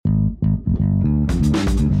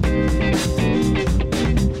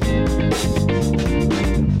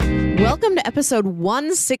to episode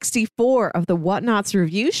 164 of the Whatnots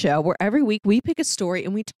Review Show, where every week we pick a story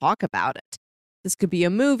and we talk about it. This could be a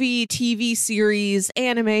movie, TV series,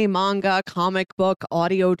 anime, manga, comic book,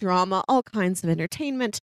 audio drama, all kinds of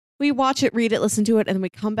entertainment. We watch it, read it, listen to it, and then we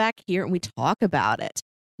come back here and we talk about it.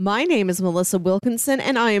 My name is Melissa Wilkinson,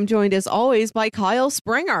 and I am joined as always by Kyle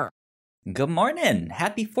Springer. Good morning.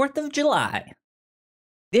 Happy 4th of July.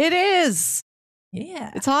 It is.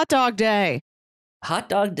 Yeah. It's Hot Dog Day. Hot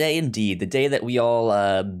Dog Day indeed. The day that we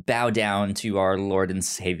all bow down to our Lord and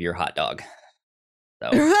Savior hot dog.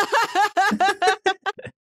 So.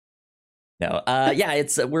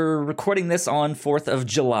 We're recording this on 4th of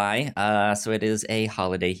July. So it is a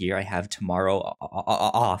holiday here. I have tomorrow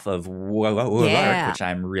off of work, which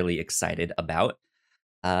I'm really excited about.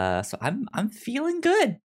 So I'm feeling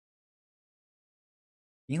good.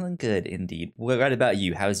 Feeling good indeed. What about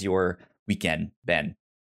you? How's your weekend been?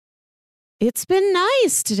 It's been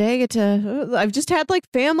nice today. I've just had like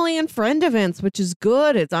family and friend events, which is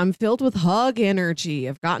good. I'm filled with hug energy.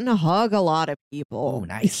 I've gotten to hug a lot of people. Oh,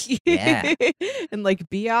 nice. Yeah. And like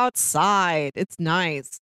be outside. It's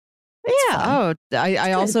nice. Fun.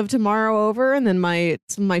 I also have tomorrow over, and then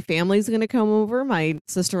some of my family's going to come over. My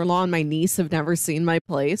sister-in-law and my niece have never seen my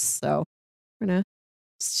place, so we're going to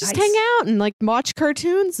just hang out and like watch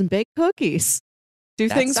cartoons and bake cookies. Do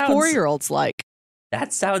things 4-year-olds like.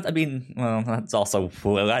 That sounds, that's also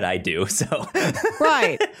what I do, so.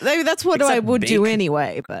 Right. That's what I would do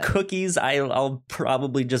anyway. But cookies, I'll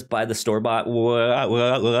probably just buy the store-bought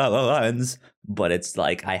ones, but it's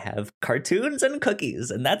like I have cartoons and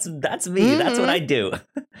cookies, and that's me. Mm-hmm. That's what I do.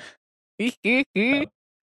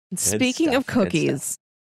 Speaking of cookies,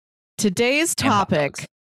 today's topic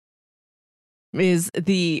is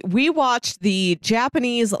we watched the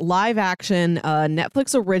Japanese live-action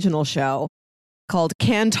Netflix original show called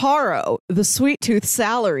Kantaro, the Sweet Tooth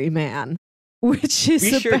Salaryman, which is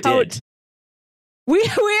we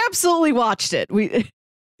absolutely watched it. We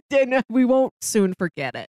won't soon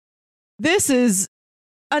forget it. This is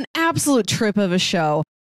an absolute trip of a show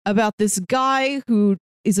about this guy who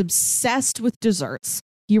is obsessed with desserts.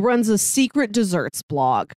 He runs a secret desserts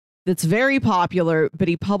blog that's very popular, but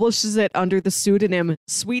he publishes it under the pseudonym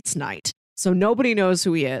Sweets Night, so nobody knows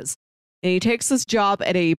who he is. And he takes this job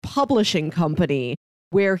at a publishing company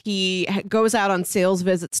where he goes out on sales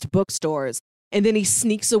visits to bookstores, and then he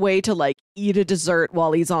sneaks away to like eat a dessert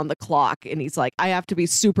while he's on the clock. And he's like, I have to be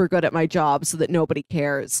super good at my job so that nobody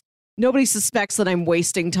cares. Nobody suspects that I'm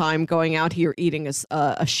wasting time going out here eating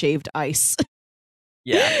a shaved ice.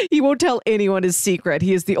 Yeah. He won't tell anyone his secret.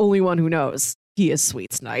 He is the only one who knows. He is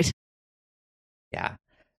Sweets Night. Yeah.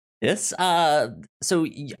 This, so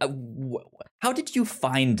how did you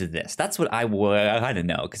find this? That's what I want to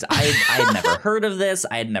know, because I had never heard of this.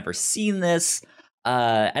 I had never seen this.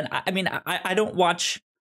 And I don't watch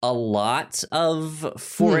a lot of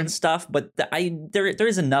foreign stuff, but there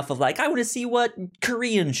is enough of like, I want to see what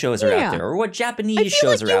Korean shows are out there, or what Japanese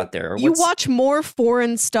shows are out there. Or you watch more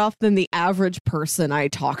foreign stuff than the average person I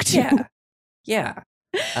talk to. Yeah.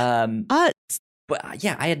 But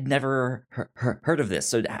I had never heard of this.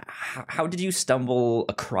 So how did you stumble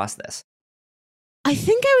across this? I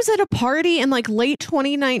think I was at a party in like late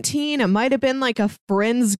 2019. It might have been like a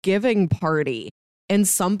Friendsgiving party, and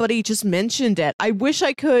somebody just mentioned it. I wish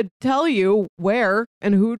I could tell you where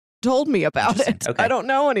and who told me about it. Okay. I don't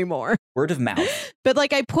know anymore. Word of mouth. But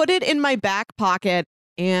like I put it in my back pocket,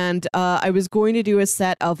 and I was going to do a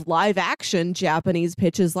set of live action Japanese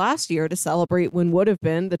pitches last year to celebrate when would have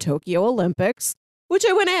been the Tokyo Olympics, which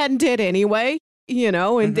I went ahead and did anyway, in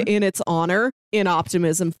its honor, in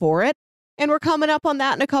optimism for it. And we're coming up on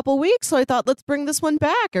that in a couple weeks, so I thought, let's bring this one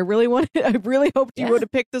back. I really hoped you would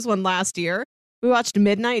have picked this one last year. We watched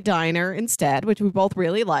Midnight Diner instead, which we both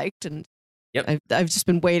really liked, and I've just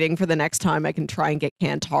been waiting for the next time I can try and get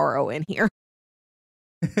Kantaro in here.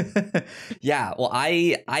 Yeah, well,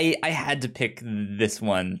 I had to pick this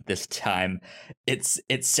one this time.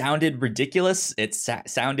 It sounded ridiculous. It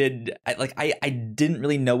sounded like I didn't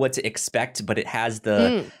really know what to expect, but it has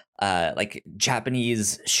the like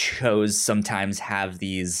Japanese shows sometimes have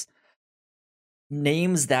these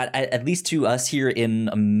names that, at least to us here in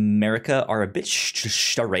America, are a bit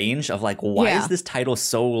strange. Of like, why is this title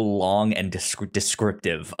so long and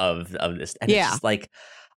descriptive of this? And it's just like.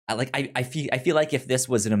 I feel like if this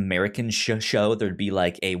was an American show, there'd be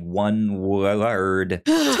like a one-word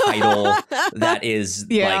title that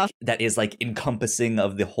is like encompassing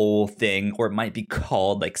of the whole thing, or it might be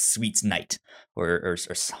called like Sweets Night or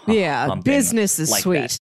something. Yeah, business is like sweet.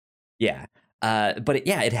 That. Yeah. But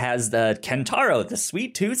it has the Kantaro, the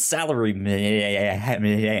Sweet Tooth Salaryman,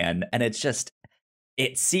 and it's just,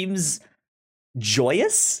 it seems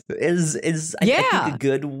joyous is I think a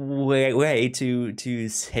good way to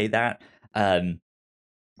say that.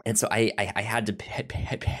 And so I had to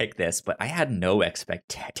pick this, but I had no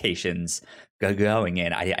expectations going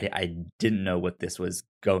in. I didn't know what this was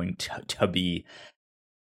going to be.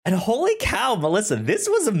 And holy cow, Melissa, this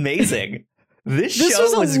was amazing. This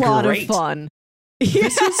show was a lot great. Of fun.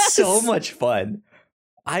 This was so much fun.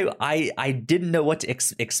 I didn't know what to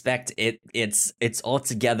expect. It's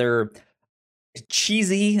altogether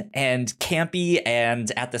cheesy and campy, and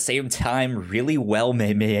at the same time really well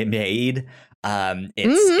made.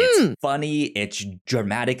 It's funny, it's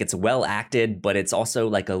dramatic, it's well acted, but it's also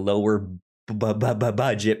like a lower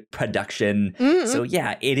budget production. So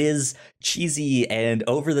yeah, it is cheesy and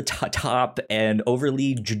over the top and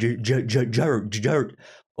overly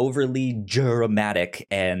dramatic,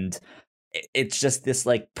 and it's just this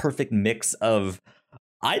like perfect mix of,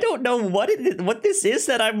 I don't know what this is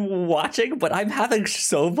that I'm watching, but I'm having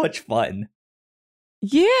so much fun.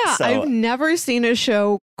 Yeah, I've never seen a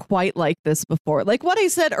show quite like this before. Like what I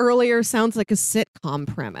said earlier sounds like a sitcom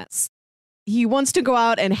premise. He wants to go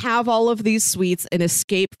out and have all of these sweets and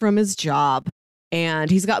escape from his job. And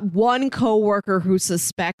he's got one coworker who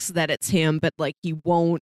suspects that it's him, but like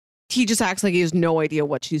he just acts like he has no idea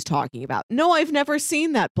what she's talking about. No, I've never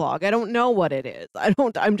seen that blog. I don't know what it is.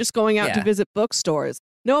 I'm just going out to visit bookstores.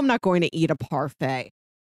 No, I'm not going to eat a parfait.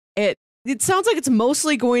 It sounds like it's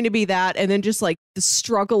mostly going to be that, and then just like the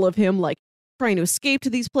struggle of him like trying to escape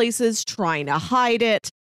to these places, trying to hide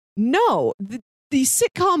it. No, the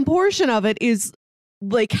sitcom portion of it is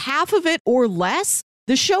like half of it or less.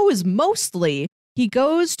 The show is mostly he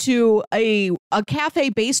goes to a cafe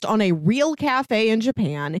based on a real cafe in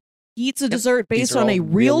Japan. He eats a dessert based on a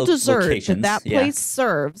real dessert that place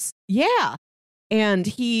serves. Yeah. And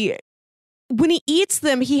when he eats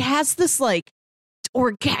them, he has this like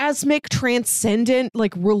orgasmic, transcendent,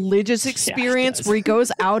 like religious experience where he goes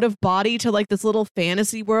out of body to like this little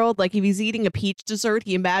fantasy world. Like if he's eating a peach dessert,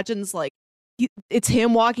 he imagines like it's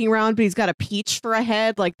him walking around, but he's got a peach for a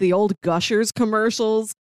head, like the old Gushers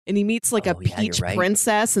commercials. And he meets like a peach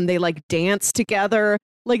princess, and they like dance together.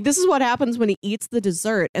 Like this is what happens when he eats the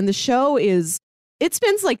dessert. And the show it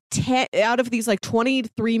spends like 10 out of these like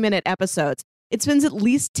 23-minute episodes. It spends at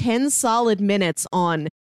least 10 solid minutes on,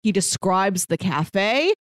 he describes the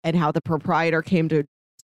cafe and how the proprietor came to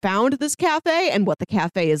found this cafe and what the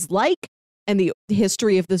cafe is like and the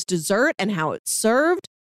history of this dessert and how it's served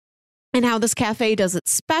and how this cafe does it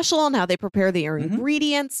special and how they prepare their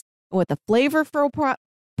ingredients and what the flavor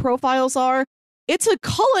profiles are. It's a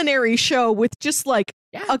culinary show with just like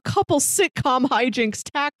a couple sitcom hijinks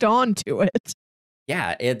tacked on to it.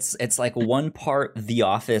 Yeah, it's like one part The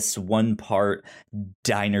Office, one part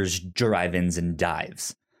diners, drive-ins, and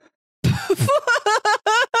dives.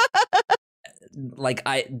 Like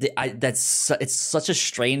it's such a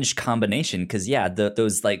strange combination because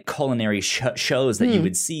those like culinary shows that you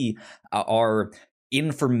would see are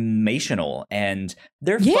informational and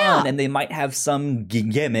they're fun and they might have some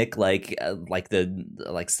gimmick like the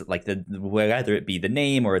whether it be the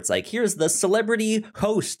name or it's like here's the celebrity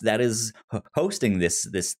host that is hosting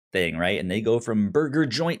this thing, right? And they go from burger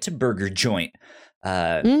joint to burger joint.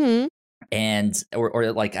 And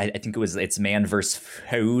or like I think it's Man vs.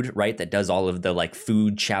 Food, right? That does all of the like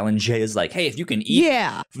food challenges. Like, hey, if you can eat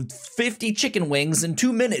 50 chicken wings in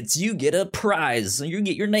 2 minutes, you get a prize. You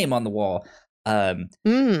get your name on the wall.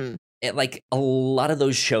 Like a lot of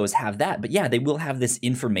those shows have that, but yeah, they will have this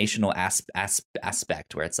informational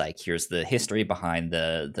aspect where it's like here's the history behind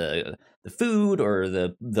the food or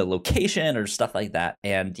the location or stuff like that.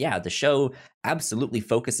 And yeah, the show absolutely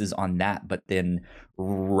focuses on that, but then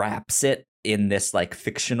wraps it in this like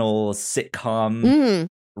fictional sitcom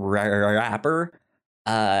wrapper.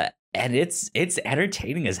 And it's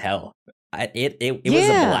entertaining as hell. It was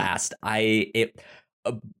a blast.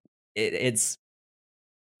 It's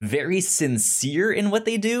very sincere in what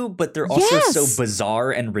they do, but they're also so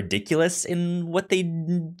bizarre and ridiculous in what they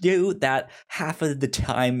do that half of the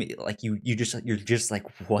time, like you're just like,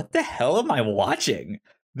 what the hell am I watching?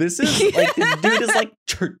 This is like the dude is like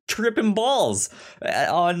tripping balls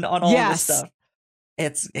on all this stuff.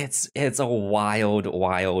 It's a wild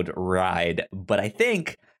ride, but I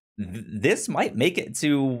think this might make it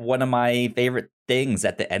to one of my favorite things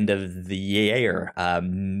at the end of the year.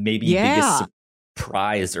 Maybe biggest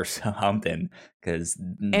surprise or something, because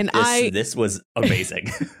this was amazing.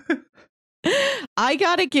 I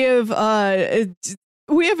gotta give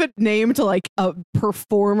we haven't named like a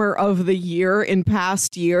performer of the year in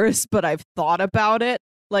past years, but I've thought about it.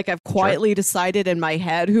 Like I've quietly decided in my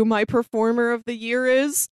head who my performer of the year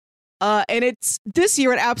is. And it's this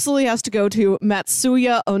year. It absolutely has to go to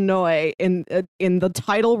Matsuya Onoe in the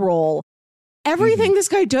title role. Everything this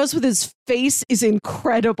guy does with his face is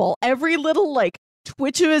incredible. Every little like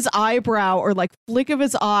twitch of his eyebrow or like flick of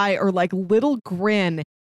his eye or like little grin.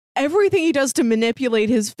 Everything he does to manipulate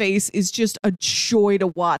his face is just a joy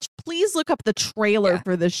to watch. Please look up the trailer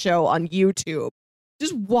for this show on YouTube.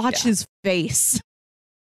 Just watch his face.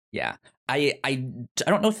 Yeah. I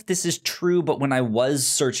don't know if this is true, but when I was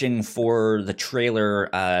searching for the trailer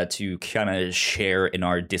to kind of share in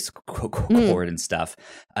our Discord and stuff,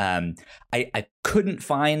 I couldn't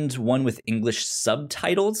find one with English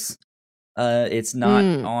subtitles. It's not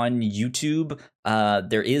on YouTube.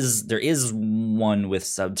 There is one with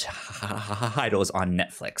subtitles on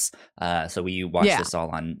Netflix. So we watched this all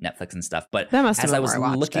on Netflix and stuff. But as I was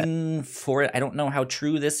looking for it, I don't know how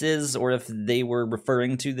true this is or if they were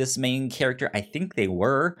referring to this main character. I think they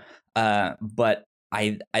were. But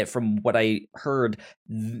I from what I heard,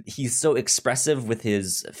 he's so expressive with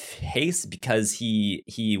his face because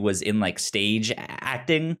he was in like stage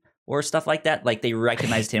acting or stuff like that. Like they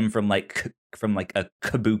recognized him from like a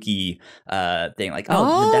kabuki thing. Like,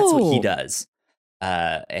 that's what he does.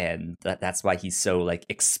 And that's why he's so like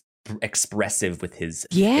expressive with his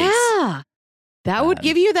face. That would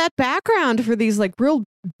give you that background for these like real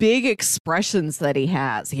big expressions that he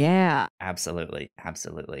has. Yeah. Absolutely.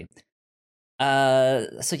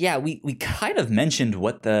 So yeah, we kind of mentioned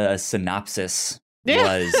what the synopsis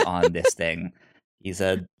was on this thing. He's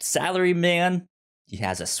a salaryman. He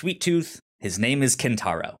has a sweet tooth. His name is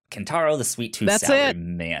Kantaro. Kantaro, the sweet tooth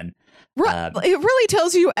salaryman. It really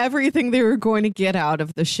tells you everything they were going to get out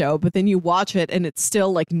of the show, but then you watch it and it's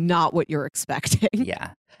still like not what you're expecting.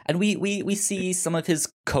 Yeah. And we see some of his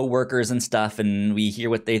coworkers and stuff, and we hear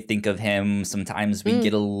what they think of him. Sometimes we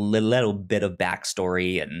get a little bit of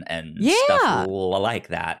backstory and stuff like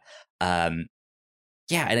that. And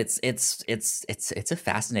it's a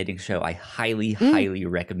fascinating show. I highly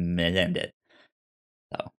recommend it.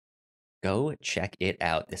 So go check it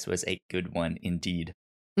out. This was a good one indeed.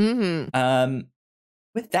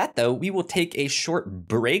 With that, though, we will take a short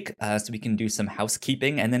break so we can do some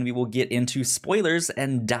housekeeping, and then we will get into spoilers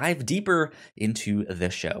and dive deeper into the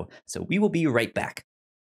show. So we will be right back.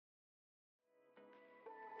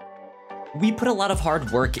 We put a lot of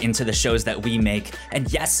hard work into the shows that we make,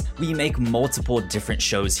 and yes, we make multiple different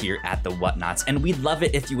shows here at The Whatnots, and we'd love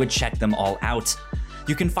it if you would check them all out.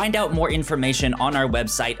 You can find out more information on our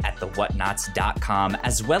website at thewhatnots.com,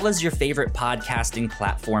 as well as your favorite podcasting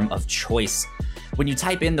platform of choice. When you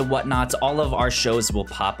type in The Whatnots, all of our shows will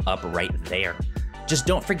pop up right there. Just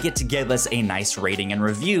don't forget to give us a nice rating and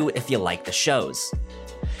review if you like the shows.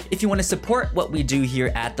 If you want to support what we do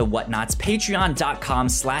here at The Whatnots,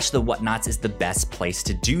 patreon.com/thewhatnots is the best place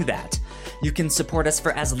to do that. You can support us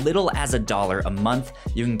for as little as $1 a month.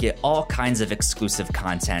 You can get all kinds of exclusive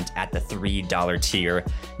content at the $3 tier.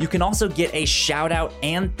 You can also get a shout out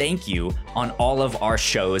and thank you on all of our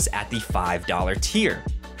shows at the $5 tier.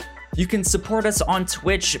 You can support us on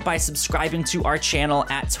Twitch by subscribing to our channel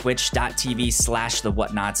at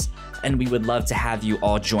twitch.tv/thewhatnots, and we would love to have you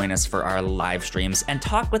all join us for our live streams and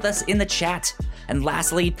talk with us in the chat. And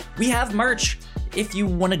lastly, we have merch. If you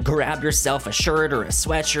want to grab yourself a shirt or a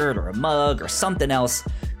sweatshirt or a mug or something else,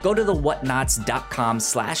 go to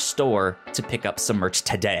thewhatnots.com/store to pick up some merch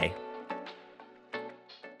today.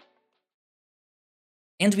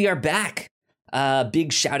 And we are back.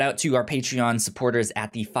 Big shout out to our Patreon supporters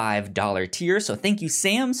at the $5 tier. So thank you,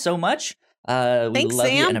 Sam, so much. We love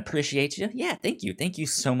you and appreciate you. Yeah, thank you. Thank you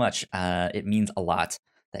so much. It means a lot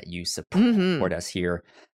that you support us here.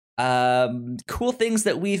 Cool things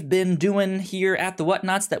that we've been doing here at the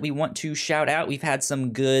Whatnots that we want to shout out. We've had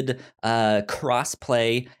some good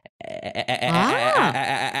cross-play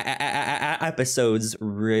episodes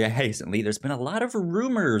recently. There's been a lot of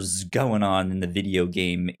rumors going on in the video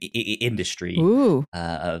game industry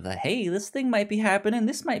of hey, this thing might be happening,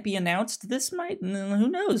 this might be announced, this might, who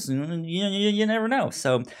knows, you never know.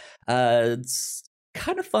 So it's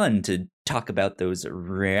kind of fun to talk about those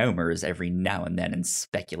rumors every now and then and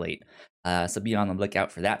speculate. So be on the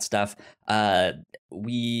lookout for that stuff.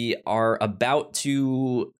 We are about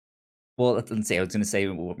to, well, let's say, I was going to say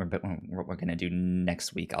what we're going to do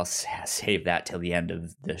next week. I'll save that till the end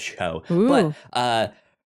of the show. But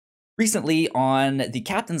recently on the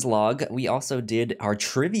Captain's Log, we also did our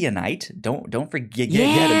trivia night. Don't forget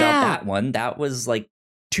about that one. That was like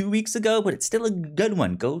 2 weeks ago, but it's still a good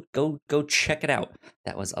one. Go check it out.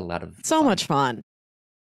 That was a lot of so much fun.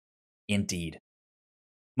 Indeed.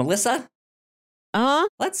 Melissa?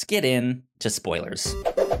 Let's get into spoilers.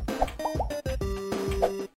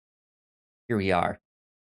 Here we are.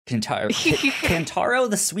 Kantaro,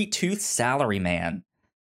 the sweet tooth salaryman.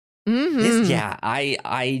 Mm-hmm.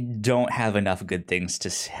 I don't have enough good things to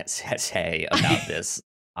say about this.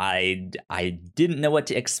 I didn't know what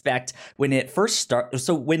to expect when it first started.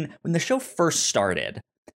 So when the show first started,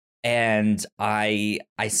 and I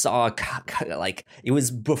saw like it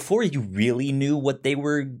was before you really knew what they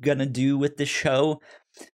were gonna do with the show.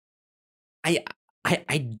 I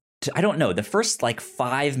don't know. The first like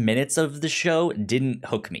 5 minutes of the show didn't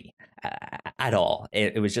hook me at all.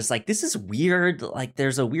 It was just like, this is weird. Like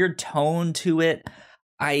there's a weird tone to it.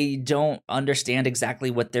 I don't understand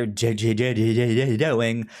exactly what they're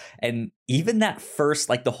doing. And even that first,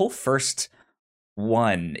 like the whole first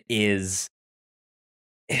one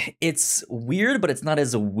it's weird, but it's not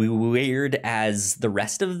as weird as the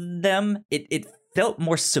rest of them. It felt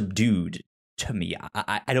more subdued to me.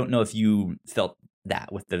 I don't know if you felt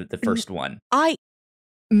that with the first one.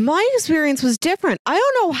 My experience was different. I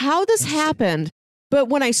don't know how this happened, but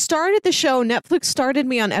when I started the show, Netflix started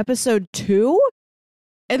me on episode 2,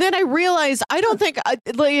 and then I realized I don't think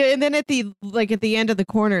and then at the end of the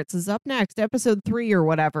corner it says up next episode 3 or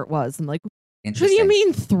whatever it was. I'm like, what do you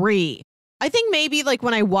mean 3? I think maybe like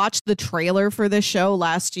when I watched the trailer for this show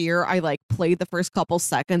last year, I like played the first couple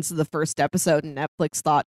seconds of the first episode and Netflix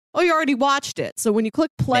thought, oh, you already watched it. So when you click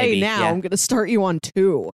play I'm going to start you on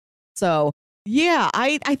 2. So yeah,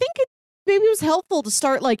 I think maybe it was helpful to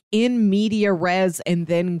start like in media res and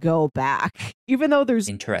then go back, even though there's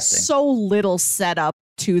so little setup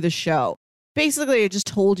to the show. Basically, it just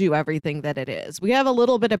told you everything that it is. We have a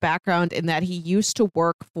little bit of background in that he used to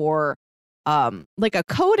work for like a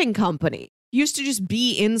coding company. He used to just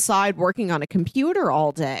be inside working on a computer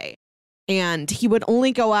all day. And he would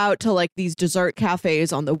only go out to like these dessert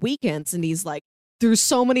cafes on the weekends. And he's like, there's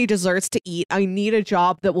so many desserts to eat. I need a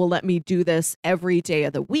job that will let me do this every day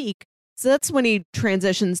of the week. So that's when he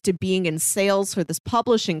transitions to being in sales for this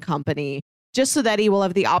publishing company, just so that he will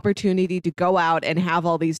have the opportunity to go out and have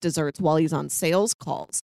all these desserts while he's on sales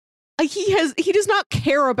calls. He does not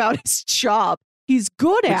care about his job. He's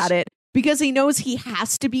good at it because he knows he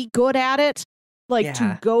has to be good at it. Like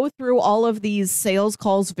to go through all of these sales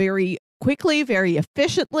calls very quickly, very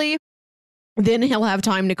efficiently. Then he'll have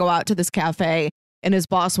time to go out to this cafe and his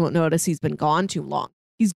boss won't notice he's been gone too long.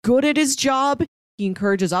 He's good at his job. He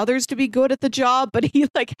encourages others to be good at the job, but he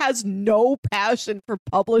like has no passion for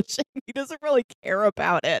publishing. He doesn't really care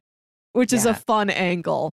about it, which is a fun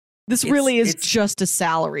angle. This really is just a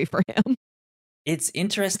salary for him. It's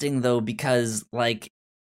interesting though, because like,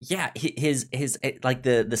 yeah, his like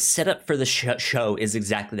the setup for the show is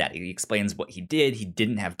exactly that. He explains what he did. He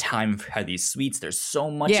didn't have time for these sweets. There's so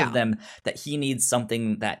much of them that he needs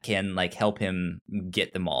something that can like help him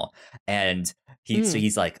get them all. And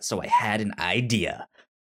he's like, so I had an idea.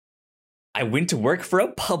 I went to work for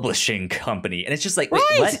a publishing company, and it's just like,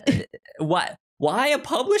 wait, what? Why a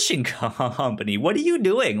publishing company? What are you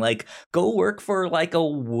doing? Like, go work for like a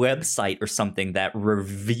website or something that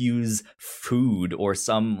reviews food or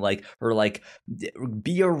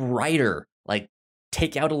be a writer. Like,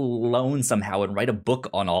 take out a loan somehow and write a book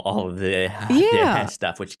on all of the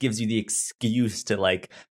stuff, which gives you the excuse to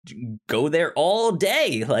like go there all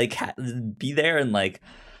day, like be there and like,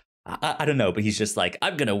 I don't know. But he's just like,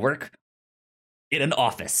 I'm going to work in an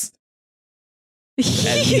office.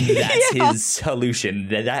 And that's his solution.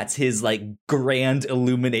 That's his like grand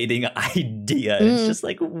illuminating idea. It's just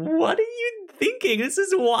like, what are you thinking? This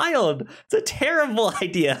is wild. It's a terrible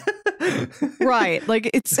idea. Right.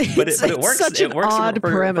 Like but it works. Such an odd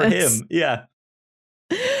premise for him. Yeah.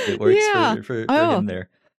 It works for him there.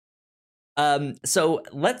 So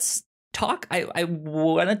let's talk. I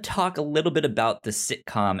want to talk a little bit about the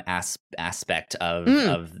sitcom aspect of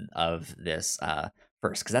this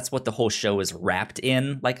first, because that's what the whole show is wrapped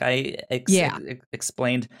in, like I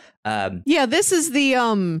explained. This is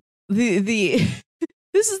the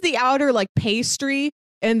this is the outer like pastry,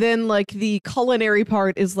 and then like the culinary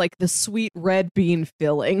part is like the sweet red bean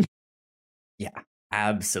filling. Yeah,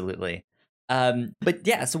 absolutely. But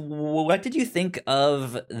yeah, so what did you think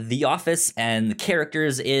of The Office and the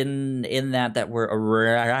characters in that were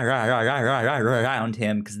around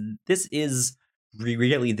him? Because this is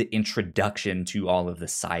really the introduction to all of the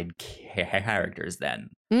side characters then.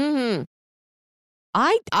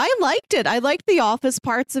 I liked it. I liked the office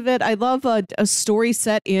parts of it. I love a story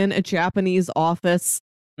set in a Japanese office.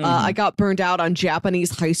 I got burned out on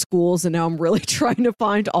Japanese high schools, and now I'm really trying to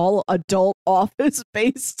find all adult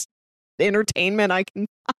office-based entertainment I can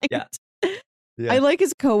find. I like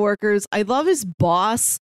his coworkers. I love his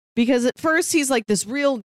boss, because at first he's like this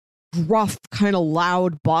real gruff, kind of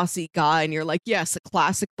loud, bossy guy, and you're like, yes, a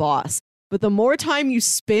classic boss. but the more time you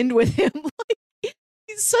spend with him, like,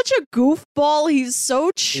 he's such a goofball. He's so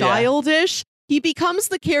childish. He becomes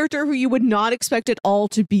the character who you would not expect at all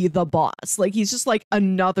to be the boss. Like, he's just like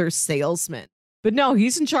another salesman. But no,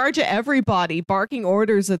 he's in charge of everybody, barking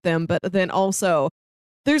orders at them. But then also,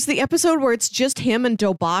 there's the episode where it's just him and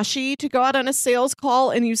Dobashi to go out on a sales call,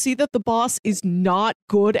 and you see that the boss is not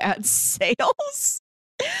good at sales.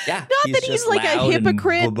 Yeah, not that he's like a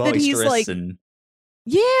hypocrite, that he's like,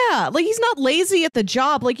 yeah, like he's not lazy at the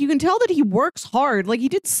job. Like, you can tell that he works hard. Like, he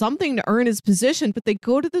did something to earn his position, but they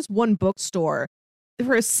go to this one bookstore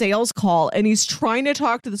for a sales call, and he's trying to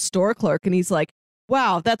talk to the store clerk, and he's like,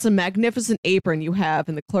 wow, that's a magnificent apron you have.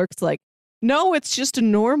 And the clerk's like, no, it's just a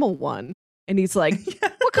normal one. And he's like,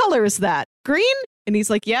 what color is that? Green? And he's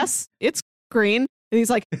like, yes, it's green. And he's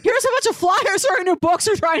like, here's a bunch of flyers for our new books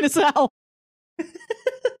we're trying to sell.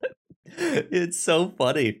 It's so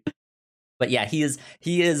funny. But yeah, he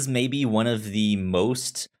is maybe one of the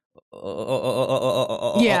most over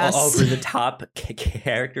the top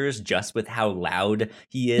characters, just with how loud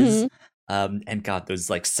he is. And God, those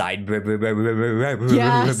like side burns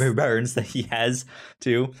that he has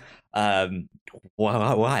too.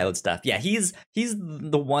 Wild stuff. Yeah, he's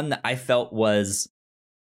the one that I felt was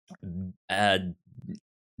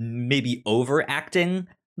maybe overacting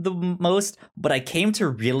the most, but I came to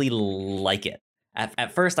really like it.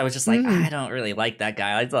 At first, I was just like, I don't really like that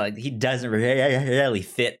guy. I thought he doesn't really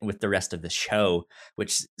fit with the rest of the show,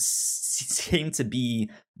 which seemed to be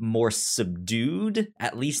more subdued,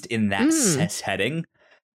 at least in that setting.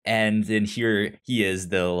 And then here he is,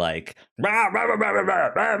 the like, you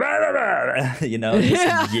know,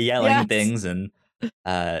 just yelling things and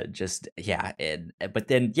just but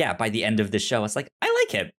then by the end of the show, it's like, I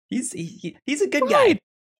like him. He's a good guy.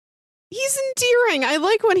 He's endearing. I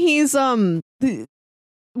like when he's when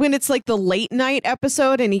it's like the late night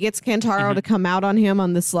episode and he gets Kantaro to come out on him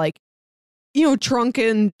on this like, you know,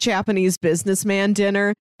 drunken Japanese businessman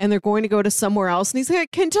dinner, and they're going to go to somewhere else, and he's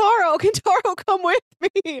like, Kantaro, come with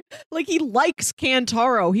me. Like, he likes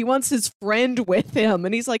Kantaro. He wants his friend with him,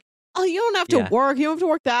 and he's like, oh, you don't have to work. You don't have to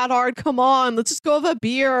work that hard. Come on, let's just go have a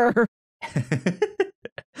beer.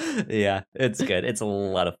 Yeah, it's good. It's a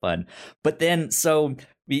lot of fun. But then, so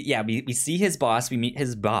we see his boss. We meet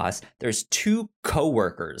his boss. There's two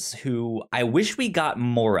coworkers who I wish we got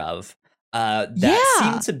more of. That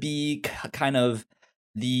seemed to be kind of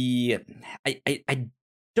the I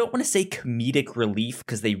don't want to say comedic relief,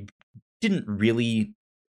 because they didn't really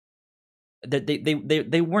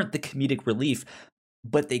they weren't the comedic relief,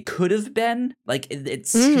 but they could have been. Like, it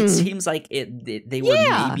seems like they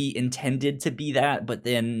were maybe intended to be that, but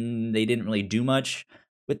then they didn't really do much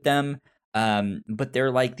with them. But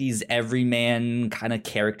they're like these everyman kind of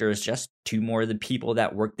characters, just two more of the people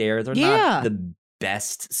that work there. They're not the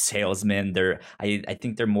best salesmen. I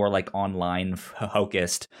think they're more like online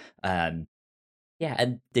focused. And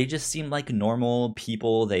they just seem like normal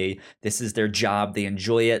people. This is their job. They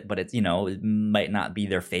enjoy it, but it's, you know, it might not be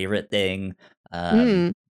their favorite thing.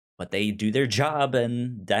 But they do their job,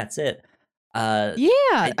 and that's it. I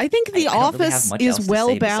think The Office really is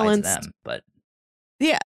well balanced. But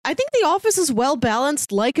I think The Office is well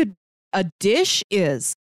balanced, like a dish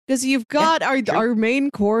is, because you've got our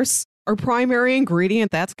main course, our primary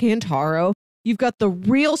ingredient, that's Kantaro. You've got the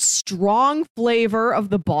real strong flavor of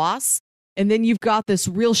the boss, and then you've got this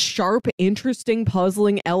real sharp, interesting,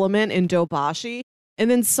 puzzling element in Dobashi. And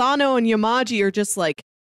then Sano and Yamaji are just like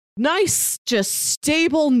nice, just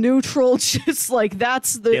stable, neutral, just like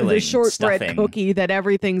that's the shortbread cookie that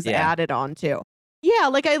everything's added onto. Yeah,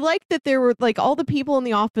 like I like that there were like all the people in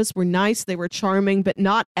the office were nice, they were charming, but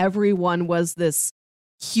not everyone was this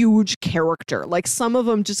huge character. Like, some of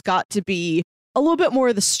them just got to be a little bit more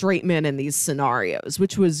of the straight men in these scenarios,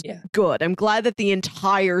 which was good. I'm glad that the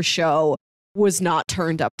entire show was not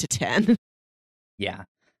turned up to 10. Yeah.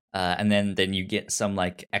 And then you get some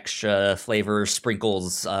like extra flavor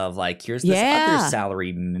sprinkles of like, here's this other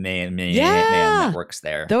salary man that works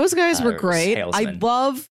there. Those guys were great. Salesman.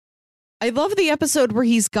 I love the episode where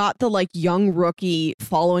he's got the like young rookie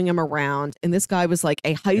following him around, and this guy was like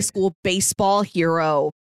a high school baseball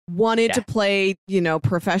hero, wanted to play, you know,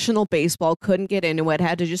 professional baseball, couldn't get into it,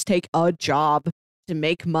 had to just take a job to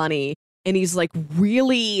make money, and he's like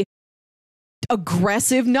really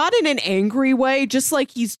aggressive, not in an angry way, just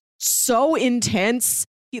like he's so intense.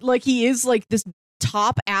 He is like this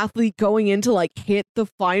top athlete going in to like hit the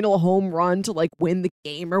final home run to like win the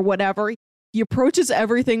game or whatever. He approaches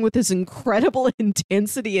everything with this incredible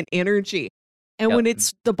intensity and energy. And when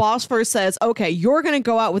it's the boss first says, okay, you're going to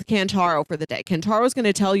go out with Kantaro for the day. Kantaro's going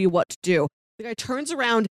to tell you what to do. The guy turns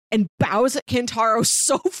around and bows at Kantaro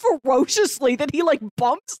so ferociously that he like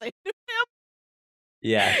bumps into him.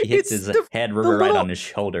 Yeah, he hits his head right on his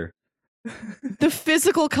shoulder. The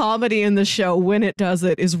physical comedy in the show, when it does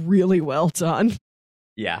it, is really well done.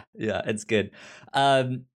 Yeah, it's good.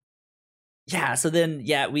 Yeah, so then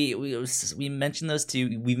we mentioned those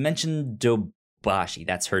two. We mentioned Dobashi.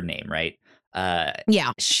 That's her name, right?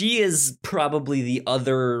 Yeah. She is probably the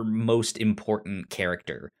other most important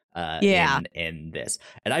character in this,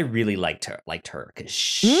 and I really liked her because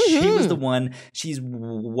she was the one. She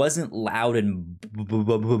wasn't loud and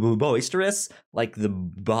boisterous like the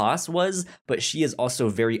boss was, but she is also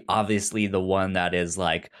very obviously the one that is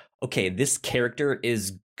like, okay, this character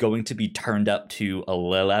is going to be turned up to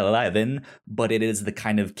 11, but it is the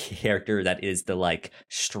kind of character that is the like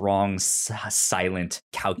strong, silent,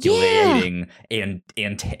 calculating and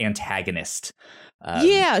antagonist.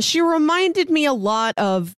 She reminded me a lot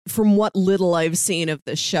of, from what little I've seen of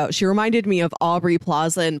this show, she reminded me of Aubrey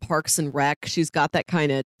Plaza in Parks and Rec. She's got that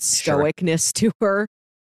kind of stoicness to her.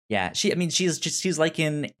 Yeah, she's like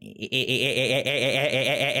an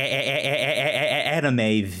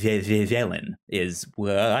anime villain is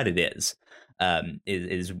what it is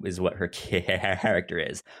what her character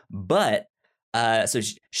is. But so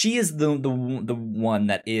she is the one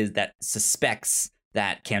that suspects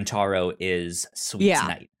that Kantaro is Sweet's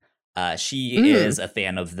Knight. She is a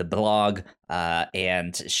fan of the blog,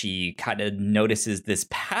 and she kind of notices this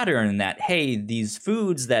pattern that, hey, these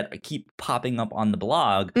foods that keep popping up on the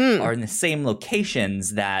blog are in the same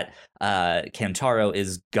locations that Kantaro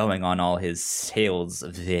is going on all his sales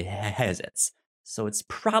visits. So it's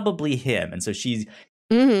probably him. And so she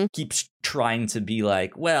keeps trying to be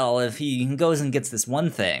like, well, if he goes and gets this one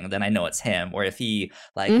thing, then I know it's him. Or if he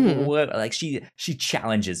she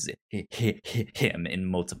challenges him in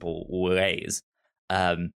multiple ways.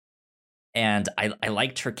 And I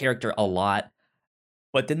liked her character a lot,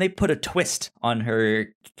 but then they put a twist on her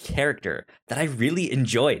character that I really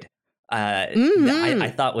enjoyed.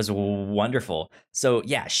 I thought was wonderful. So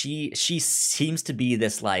yeah, she seems to be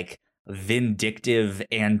this like vindictive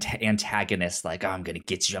antagonist, like, oh, I'm gonna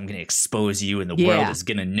get you, I'm gonna expose you, and the world is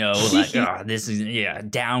gonna know, like, oh, this is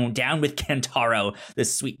down with Kantaro,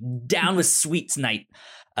 down with Sweet's Knight.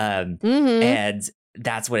 And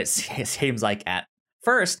that's what it seems like at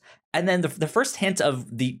first. And then the first hint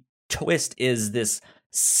of the twist is this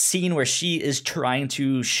scene where she is trying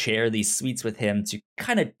to share these sweets with him to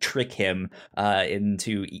kind of trick him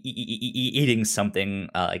into eating something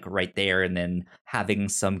like right there, and then having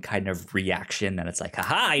some kind of reaction, and it's like,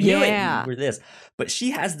 haha, I knew it for this. But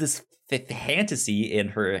she has this fantasy in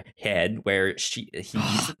her head where he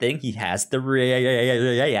eats the thing, he has the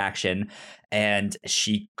reaction, and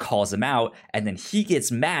she calls him out, and then he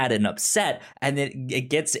gets mad and upset, and then it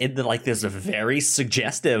gets into like this very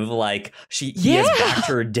suggestive, like he has backed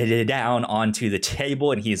her down onto the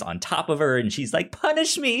table, and he's on top of her, and she's like,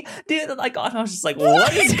 punish me, dude. Like, I was just like,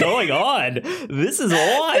 what is going on? This is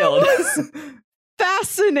wild.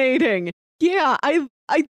 Fascinating. Yeah, I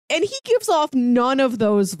and he gives off none of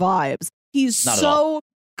those vibes. He's so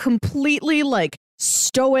completely like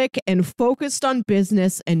stoic and focused on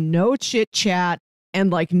business and no chit chat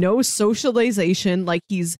and like no socialization. Like,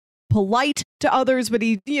 he's polite to others, but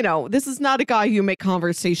he, this is not a guy you make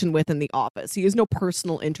conversation with in the office. He has no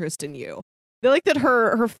personal interest in you. I like that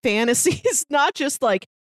her fantasy is not just like,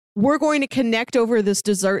 we're going to connect over this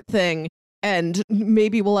dessert thing and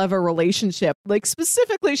maybe we'll have a relationship. Like,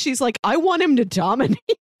 specifically, she's like, I want him to dominate.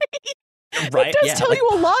 Right, it does tell you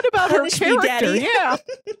a lot about her character. Yeah.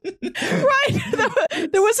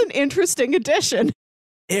 Right. There was an interesting addition.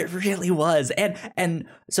 It really was. And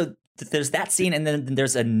so there's that scene, and then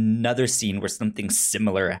there's another scene where something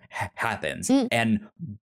similar happens. And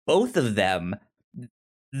both of them,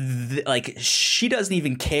 like, she doesn't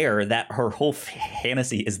even care that her whole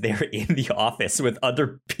fantasy is there in the office with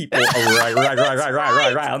other people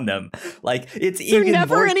around them. Like, it's They're even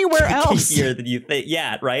never more anywhere else here than you think.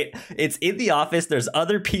 Yeah, right. It's in the office. There's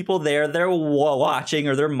other people there. They're watching,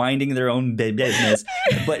 or they're minding their own business.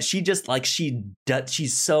 But she just like she's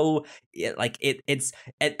so like it's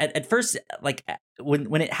at first, like,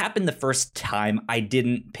 when it happened the first time, I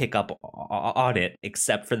didn't pick up on it,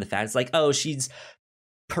 except for the fact it's like, oh, she's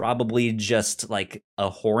probably just like a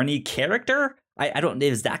horny character. I don't,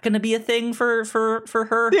 is that going to be a thing for her?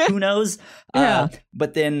 Who knows?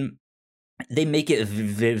 But then they make it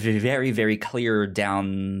very, very clear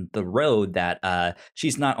down the road that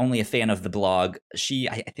she's not only a fan of the blog.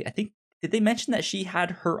 I think, did they mention that she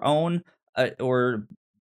had her own or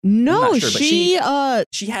no? I'm not sure, she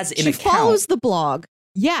has an account. Follows the blog.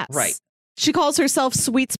 Yes, right. she calls herself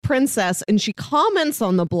Sweets Princess, and she comments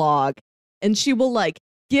on the blog, and she will like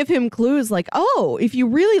give him clues like, oh, if you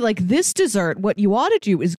really like this dessert, what you ought to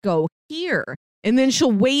do is go here. And then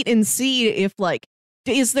she'll wait and see if like,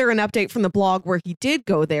 is there an update from the blog where he did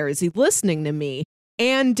go there? Is he listening to me?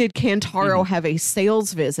 And did Kantaro have a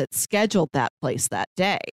sales visit scheduled that place that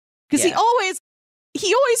day? Because he always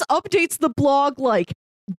updates the blog like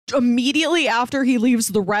immediately after he leaves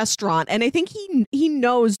the restaurant. And I think he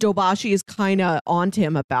knows Dobashi is kind of onto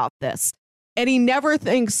him about this. And he never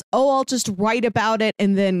thinks, oh, I'll just write about it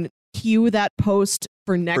and then cue that post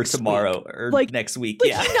for tomorrow week. Or like, next week.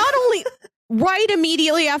 Like, he not only write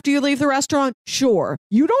immediately after you leave the restaurant, sure.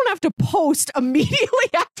 You don't have to post immediately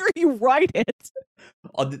after you write it.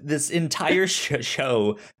 This entire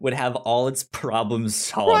show would have all its problems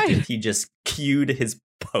solved if he just cued his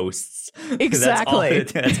posts. Exactly.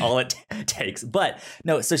 That's all it takes. But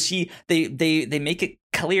no, so they make it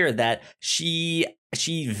clear that she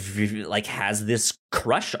like has this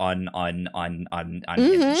crush on him.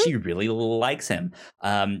 She really likes him.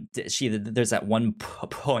 There's that one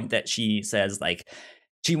point that she says like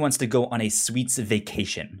she wants to go on a sweets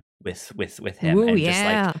vacation with him. Ooh, and yeah. just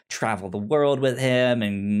like travel the world with him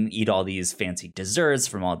and eat all these fancy desserts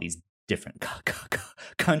from all these different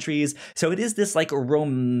countries. So it is this like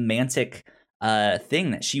romantic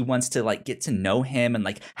thing that she wants to like get to know him,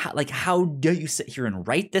 and how do you sit here and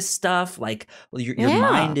write this stuff? Like, well, your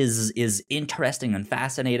mind is interesting and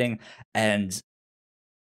fascinating, and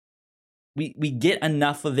we get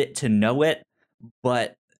enough of it to know it,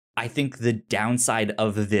 but I think the downside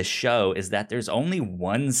of this show is that there's only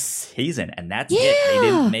one season, and that's it. They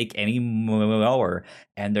didn't make any more,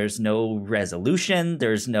 and there's no resolution.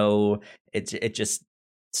 There's no. It just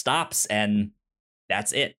stops, and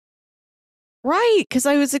that's it. Right, because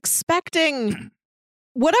I was expecting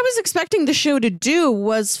what I was expecting the show to do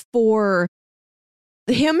was for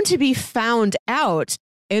him to be found out,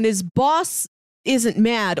 and his boss isn't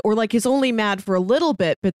mad, or like is only mad for a little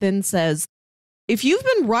bit, but then says, if you've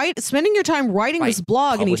been spending your time writing this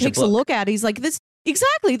blog, and he takes a look at it, he's like, this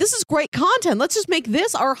is great content. Let's just make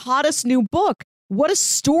this our hottest new book. What a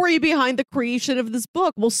story behind the creation of this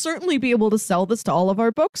book. We'll certainly be able to sell this to all of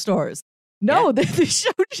our bookstores. No, the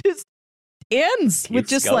show just ends with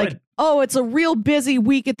just going. Like, oh, it's a real busy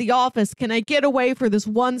week at the office. Can I get away for this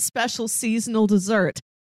one special seasonal dessert?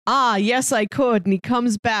 Ah, yes, I could. And he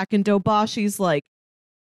comes back, and Dobashi's like,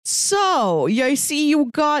 so, I see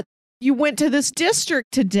you went to this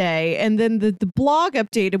district today, and then the blog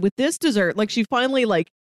updated with this dessert. Like, she finally like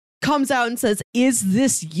comes out and says, is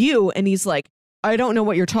this you? And he's like, I don't know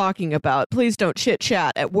what you're talking about. Please don't chit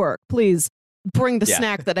chat at work. Please bring the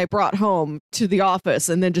snack that I brought home to the office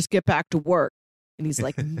and then just get back to work. And he's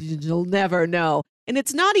like, you'll never know. And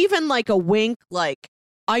it's not even like a wink, like,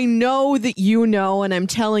 I know that you know, and I'm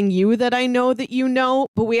telling you that I know that you know,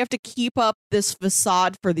 but we have to keep up this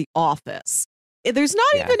facade for the office. There's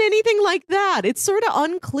not even anything like that. It's sort of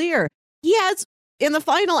unclear. He has, in the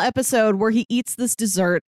final episode where he eats this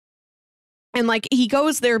dessert, and like he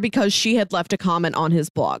goes there because she had left a comment on his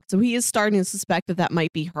blog. So he is starting to suspect that that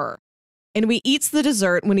might be her. And he eats the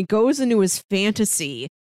dessert. When he goes into his fantasy,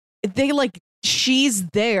 they like, she's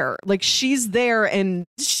there. Like, she's there. And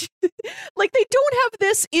like, they don't have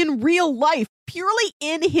this in real life. Purely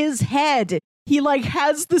in his head, he like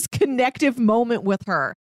has this connective moment with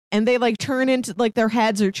her. And they like turn into like their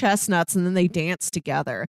heads are chestnuts, and then they dance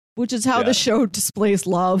together, which is how the show displays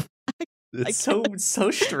love. It's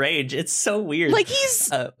so strange. It's so weird. Like he's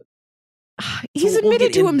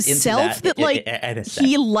admitted to himself that like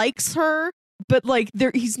he likes her, but like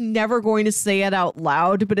he's never going to say it out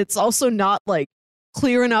loud. But it's also not like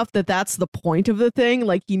clear enough that that's the point of the thing.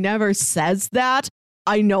 Like he never says that.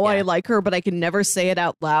 I know I like her, but I can never say it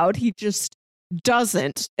out loud. He just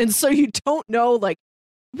doesn't. And so you don't know like,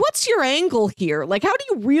 what's your angle here? Like, how do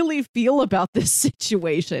you really feel about this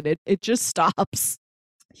situation? It just stops.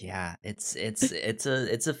 Yeah, it's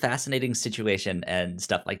a fascinating situation and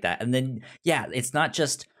stuff like that. And then it's not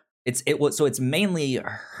just it's mainly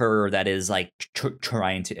her that is like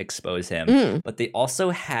trying to expose him, but they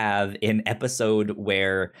also have an episode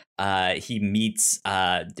where he meets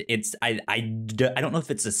I don't know if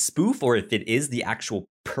it's a spoof or if it is the actual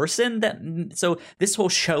person that. So this whole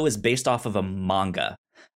show is based off of a manga.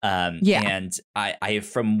 And I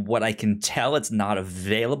from what I can tell, it's not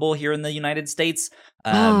available here in the United States.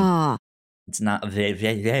 It's not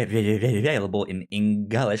available in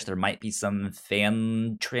English. There might be some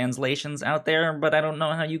fan translations out there, but I don't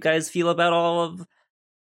know how you guys feel about all of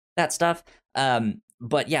that stuff.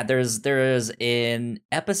 But yeah, there's an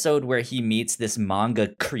episode where he meets this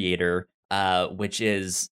manga creator, which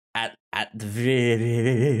is at the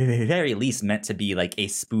very least meant to be like a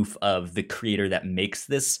spoof of the creator that makes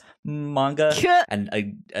this manga. And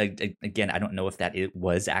again, I don't know if that it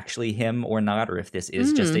was actually him or not, or if this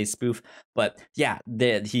is just a spoof. But yeah,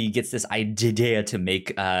 he gets this idea to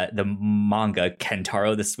make the manga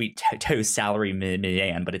Kantaro, the Sweet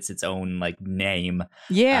Salaryman, but it's its own like name.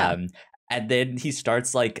 Yeah. And then he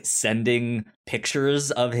starts like sending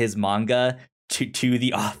pictures of his manga to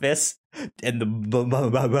the office, and the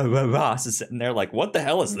boss is sitting there like, what the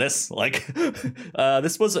hell is this? Like,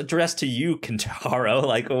 this was addressed to you, Kantaro.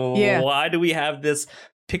 Like, why do we have this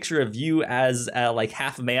picture of you as like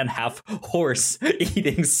half man, half horse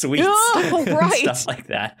eating sweets and stuff like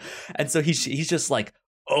that? And so he's just like,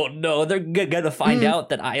 oh no, they're gonna find out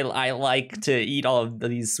that I like to eat all of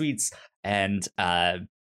these sweets. And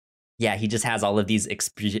yeah, he just has all of these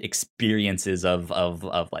experiences of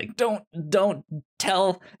like, don't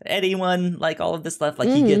tell anyone, like all of this stuff. Like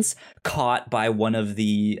he gets caught by one of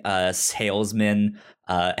the salesmen,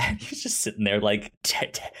 and he's just sitting there like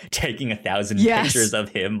taking 1,000 pictures of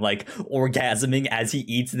him like orgasming as he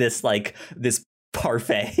eats this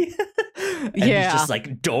parfait. And he's just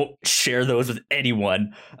like, don't share those with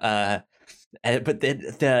anyone. But then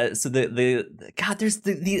God, there's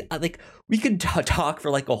the like, we could talk for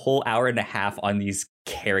like a whole hour and a half on these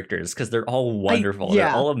characters because they're all wonderful. They're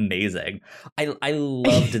all amazing. I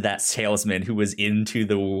loved that salesman who was into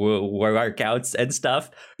the workouts and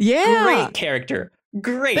stuff. Great character.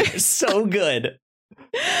 Great. So good.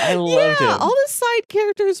 I loved him. All the side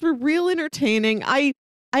characters were real entertaining. I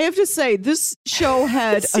have to say, this show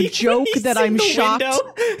had a joke that I'm shocked.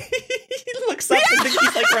 He looks up and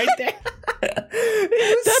he's like right there.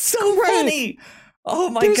 That's so great. Funny.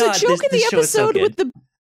 Oh my God! There's a joke in the episode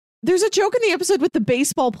There's a joke in the episode with the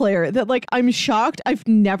baseball player that like I'm shocked I've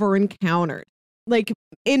never encountered. Like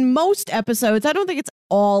in most episodes, I don't think it's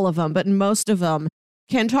all of them, but in most of them,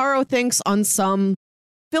 Kantaro thinks on some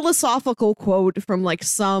philosophical quote from like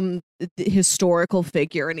some historical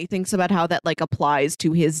figure, and he thinks about how that like applies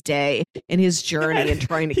to his day and his journey and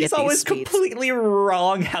trying to get these always sweets. Completely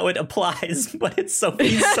wrong how it applies, but he's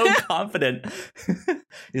so confident.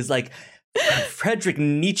 He's like, Friedrich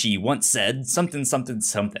Nietzsche once said something.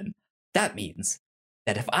 That means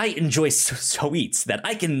that if I enjoy sweets, that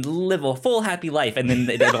I can live a full happy life. And then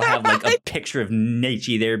they'll have like a picture of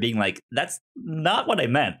Nietzsche there being like, that's not what I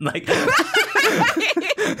meant. Like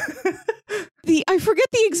I forget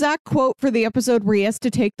the exact quote for the episode where he has to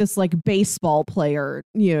take this like baseball player,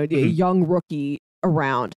 a young rookie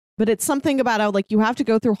around, but it's something about how like you have to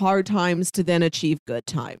go through hard times to then achieve good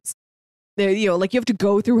times. There, like you have to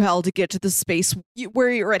go through hell to get to the space where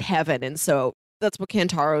you're at heaven. And so that's what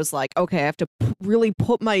Kantaro's like, okay, I have to really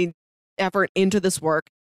put my effort into this work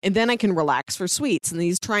and then I can relax for sweets. And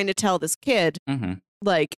he's trying to tell this kid,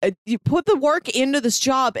 like, you put the work into this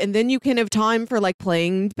job and then you can have time for like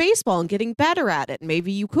playing baseball and getting better at it.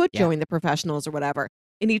 Maybe you could join the professionals or whatever.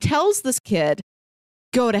 And he tells this kid,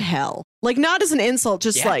 go to hell. Like, not as an insult,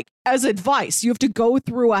 just like as advice. You have to go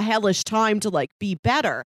through a hellish time to like be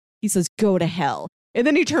better. He says, go to hell. And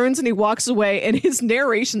then he turns and he walks away and his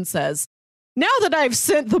narration says, now that I've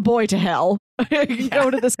sent the boy to hell,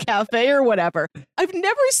 go to this cafe or whatever. I've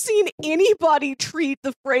never seen anybody treat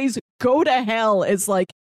the phrase go to hell as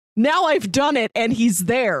like, now I've done it and he's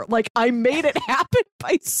there. Like, I made it happen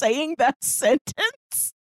by saying that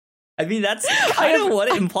sentence. I mean, that's kind of what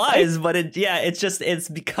it implies, but it's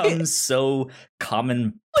become so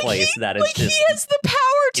commonplace that it's just he has the power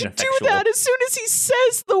to do that. As soon as he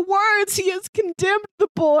says the words, he has condemned the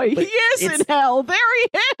boy. But he is in hell. There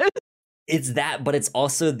he is. It's that, but it's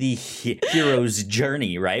also the hero's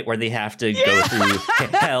journey, right? Where they have to go through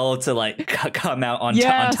hell to like come out on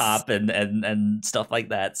top and stuff like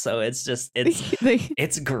that. So it's just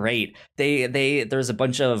it's great. There's a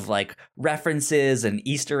bunch of like references and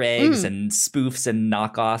Easter eggs and spoofs and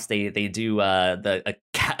knockoffs. They do a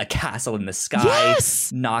castle in the sky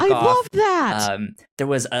knockoff. I love that. There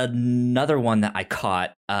was another one that I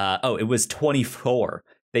caught. It was 24.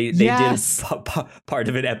 They did part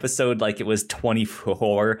of an episode like it was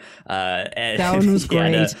 24. And that one was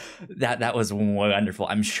great. That was wonderful.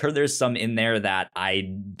 I'm sure there's some in there that I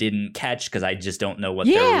didn't catch because I just don't know what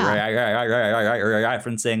they're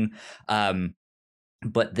referencing.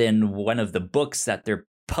 But then one of the books that they're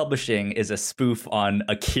publishing is a spoof on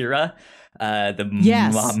Akira,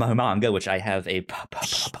 the manga, which I have a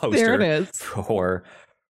poster there it is. For.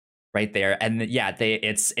 Right there. And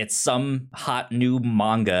it's some hot new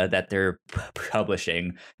manga that they're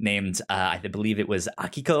publishing named, I believe it was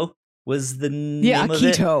Akiko. was the name of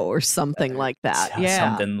it. Akito or something like that. Yeah.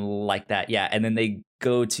 Something like that. Yeah. And then they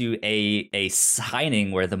go to a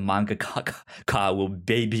signing where the mangaka will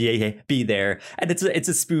be there. And it's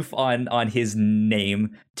a spoof on his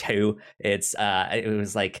name too. It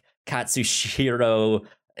was like Katsushiro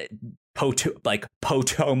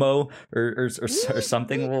Potomo or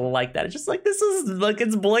something like that. It's just like, this is like,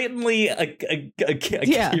 it's blatantly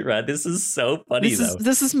Akira. This is so funny though.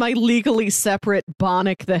 This is my legally separate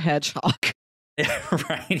Bonnick the Hedgehog.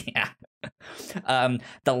 Right, yeah.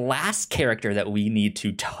 The last character that we need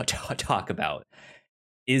to talk about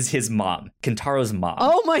is his mom, Kantaro's mom.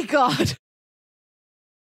 Oh my god.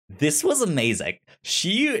 This was amazing.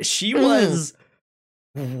 She was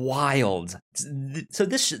wild. So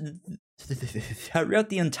this throughout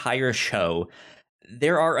the entire show,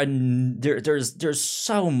 there's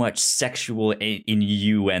so much sexual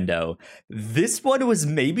innuendo. This one was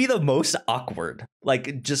maybe the most awkward.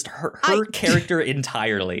 Like, just her character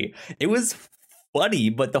entirely. It was funny,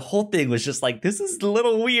 but the whole thing was just like, this is a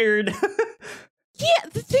little weird. Yeah,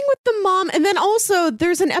 the thing with the mom, and then also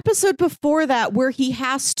there's an episode before that where he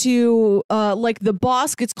has to, like, the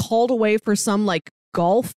boss gets called away for some, like,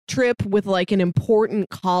 golf trip with, like, an important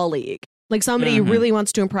colleague. Like, somebody he really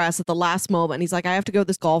wants to impress at the last moment. He's like, I have to go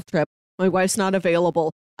this golf trip. My wife's not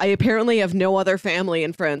available. I apparently have no other family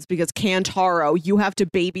and friends because Kantaro, you have to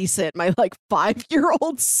babysit my, like,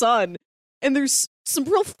 5-year-old son. And there's some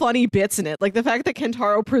real funny bits in it. Like the fact that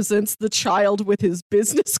Kantaro presents the child with his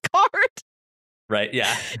business card. Right,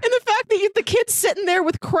 yeah. And the fact that the kid's sitting there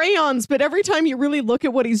with crayons, but every time you really look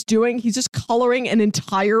at what he's doing, he's just coloring an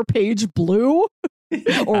entire page blue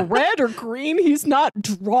or red or green. He's not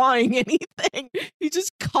drawing anything. He's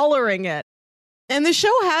just coloring it. And the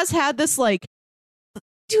show has had this, like,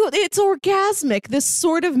 dude, it's orgasmic, this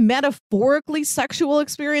sort of metaphorically sexual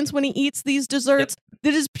experience when he eats these desserts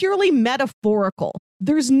that is purely metaphorical.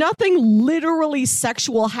 There's nothing literally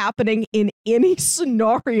sexual happening in any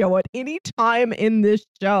scenario at any time in this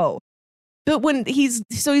show. But when he's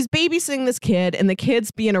babysitting this kid and the kid's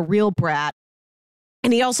being a real brat.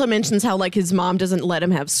 And he also mentions how, like, his mom doesn't let him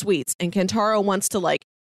have sweets. And Kantaro wants to, like,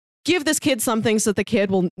 give this kid something so that the kid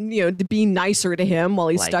will, you know, be nicer to him while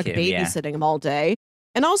he's stuck babysitting him all day.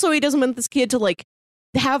 And also he doesn't want this kid to, like,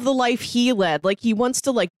 have the life he led. Like, he wants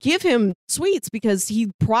to, like, give him sweets because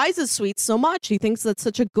he prizes sweets so much. He thinks that's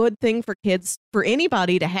such a good thing for kids, for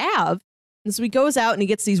anybody to have. And so he goes out and he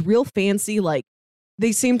gets these real fancy, like,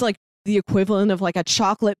 they seemed like the equivalent of, like, a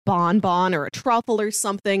chocolate bonbon or a truffle or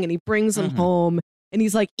something. And he brings them home and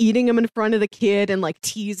he's, like, eating them in front of the kid and, like,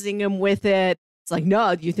 teasing him with it. It's like,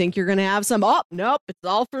 no, do you think you're going to have some? Oh, nope, it's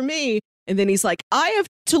all for me. And then he's like, I have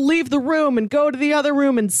to leave the room and go to the other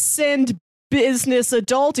room and send business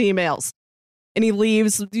adult emails. And he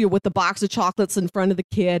leaves, you know, with the box of chocolates in front of the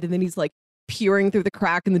kid. And then he's, like, peering through the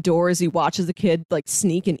crack in the door as he watches the kid, like,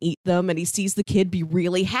 sneak and eat them. And he sees the kid be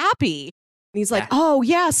really happy. And he's like, oh,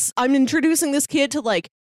 yes, I'm introducing this kid to, like,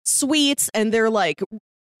 sweets. And they're, like,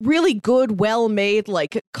 really good, well-made,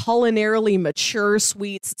 like, culinarily mature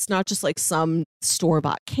sweets. It's not just, like, some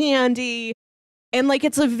store-bought candy. And, like,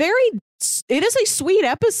 it is a sweet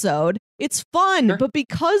episode. It's fun, but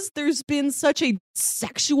because there's been such a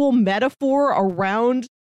sexual metaphor around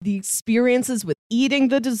the experiences with eating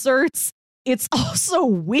the desserts, it's also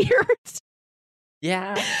weird.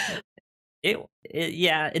 Yeah.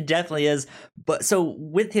 It definitely is. But so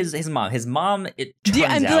with his mom, it turns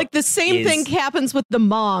and out like the same thing happens with the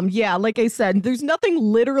mom. Yeah, like I said, there's nothing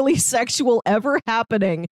literally sexual ever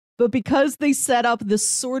happening, but because they set up this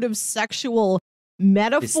sort of sexual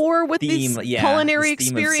metaphor with this culinary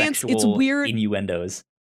experience, it's weird. Innuendos.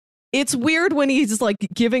 It's weird when he's, like,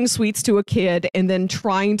 giving sweets to a kid and then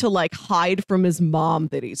trying to, like, hide from his mom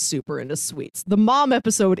that he's super into sweets. The mom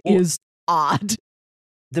episode is odd.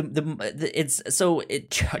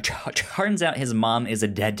 It turns out his mom is a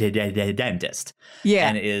dentist. Yeah.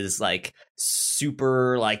 And is, like,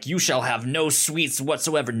 super, like, you shall have no sweets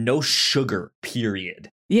whatsoever, no sugar,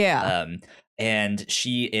 period. Yeah. And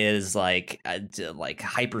she is, like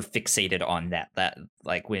hyper fixated on that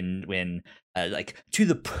like when like to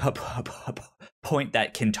the point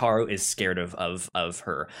that Kantaro is scared of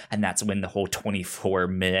her, and that's when the whole 24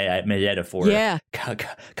 metaphor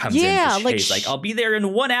comes in. Like, she's like, I'll be there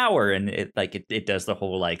in 1 hour, and it does the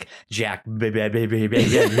whole, like, Jack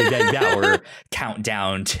hour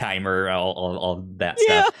countdown timer, all that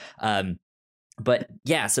stuff. But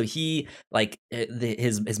yeah, so he, like,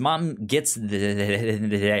 his mom gets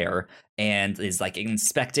there, and is like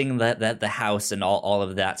inspecting the house and all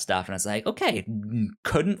of that stuff. And it's like, okay,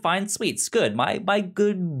 couldn't find sweets. Good. My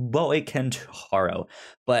good boy Kantaro.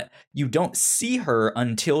 But you don't see her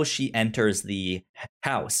until she enters the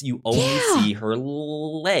house. You only see her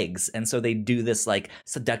legs. And so they do this like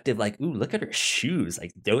seductive, like, ooh, look at her shoes.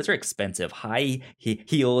 Like, those are expensive. High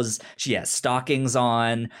heels. She has stockings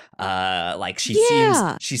on. Like she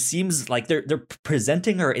seems like they're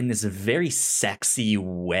presenting her in this very sexy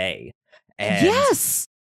way. And yes.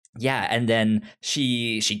 Yeah, and then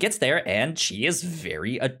she gets there and she is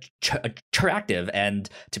very attractive, and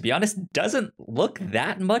to be honest, doesn't look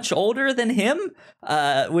that much older than him,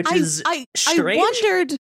 which is strange. I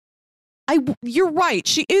wondered. You're right.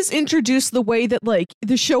 She is introduced the way that like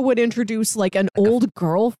the show would introduce like an old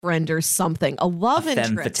girlfriend or something, a love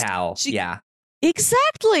interest. Femme fatale. Yeah.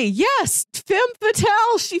 Exactly. Yes, femme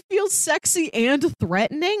fatale. She feels sexy and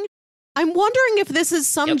threatening. I'm wondering if this is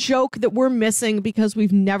some joke that we're missing because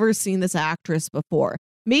we've never seen this actress before.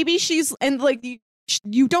 Maybe she's, and like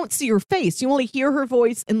you don't see her face. You only hear her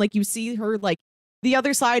voice and like you see her like the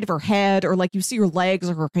other side of her head, or like you see her legs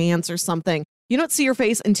or her hands or something. You don't see her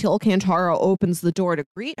face until Kantaro opens the door to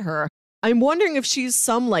greet her. I'm wondering if she's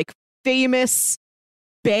some like famous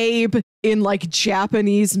babe in like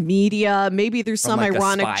Japanese media. Maybe there's some like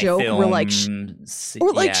ironic joke where like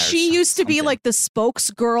she used to be like the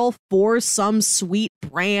spokesgirl for some sweet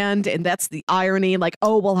brand, and that's the irony. Like,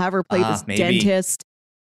 oh, we'll have her play this dentist.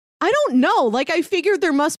 I don't know. Like, I figured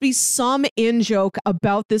there must be some in joke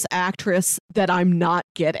about this actress that I'm not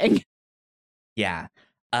getting. Yeah.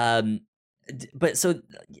 But so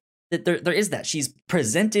there is that. She's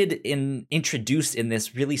introduced in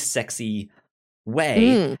this really sexy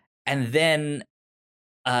way, and then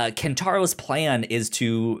Kentaro's plan is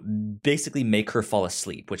to basically make her fall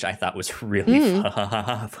asleep, which I thought was really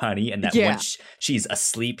funny, and that once she's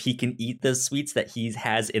asleep, he can eat the sweets that he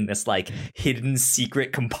has in this like hidden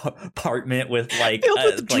secret compartment with like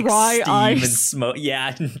with dry steam ice and smoke.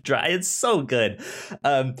 Yeah, dry. It's so good.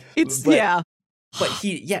 But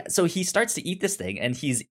so he starts to eat this thing, and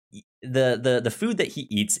he's the food that he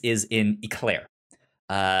eats is in eclair.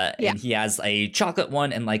 And he has a chocolate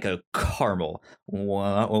one and like a caramel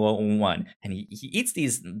one. And he eats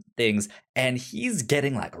these things, and he's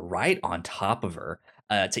getting like right on top of her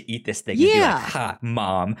to eat this thing. And be like, ha,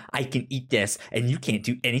 mom, I can eat this and you can't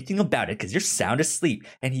do anything about it because you're sound asleep.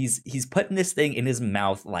 And he's putting this thing in his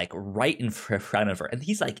mouth like right in front of her. And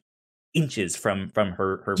he's like inches from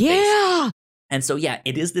her face. And so,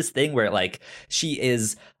 it is this thing where like she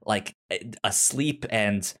is like asleep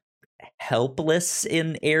and helpless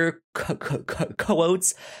in air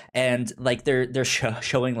quotes, and like they're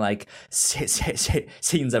showing like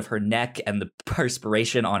scenes of her neck and the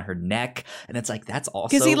perspiration on her neck, and it's like that's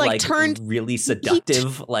also he, like turned really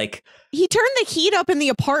seductive. He turned the heat up in the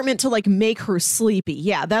apartment to like make her sleepy.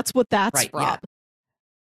 Yeah, that's what that's from. Yeah.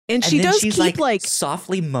 And she does keep like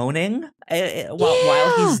softly moaning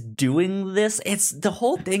while he's doing this. It's the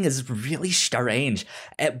whole thing is really strange.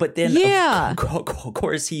 But then, of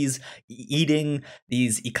course, he's eating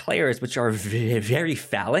these eclairs, which are very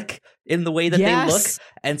phallic in the way that they look.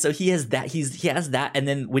 And so he has that. He has that. And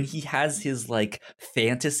then when he has his like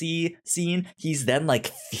fantasy scene, he's then like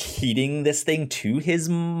feeding this thing to his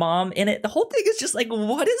mom in it. The whole thing is just like,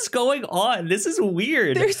 what is going on? This is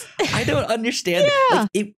weird. I don't understand. Like,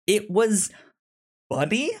 it was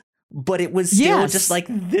funny, but it was still just like,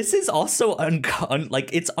 this is also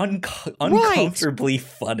uncomfortably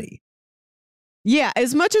funny. Yeah,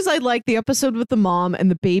 as much as I like the episode with the mom and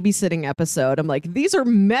the babysitting episode, I'm like, these are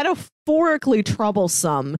metaphorically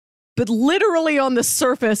troublesome, but literally on the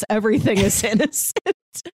surface, everything is innocent.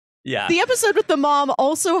 Yeah. The episode with the mom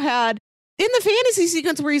also had, in the fantasy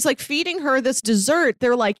sequence where he's like feeding her this dessert,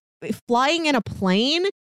 they're like flying in a plane.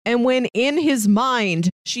 And when in his mind,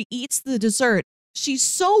 she eats the dessert, she's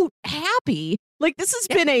so happy. Like, this has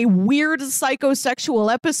been a weird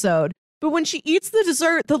psychosexual episode. But when she eats the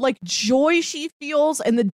dessert, the like joy she feels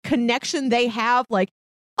and the connection they have, like,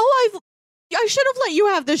 oh, I should have let you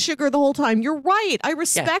have this sugar the whole time. You're right. I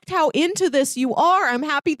respect how into this you are. I'm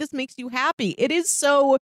happy this makes you happy. It is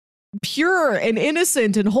so pure and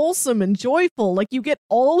innocent and wholesome and joyful. Like, you get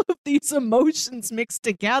all of these emotions mixed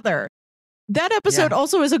together. That episode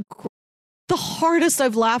also is the hardest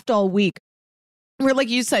I've laughed all week. Where, like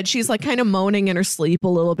you said, she's like kind of moaning in her sleep a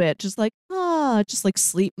little bit, just like, just like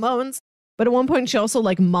sleep moans. But at one point, she also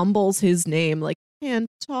like mumbles his name, like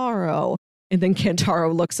Kantaro. And then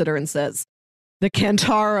Kantaro looks at her and says, "The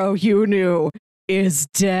Kantaro you knew is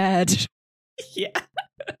dead." Yeah.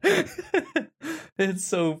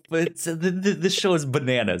 This show is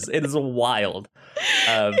bananas. It is wild.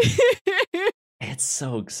 It's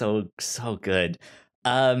so good.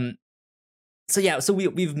 So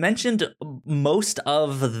we've mentioned most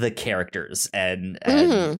of the characters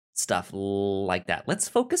and stuff like that. Let's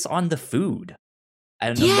focus on the food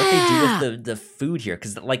and what they do with the food here,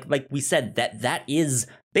 because like we said, that is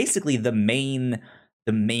basically the main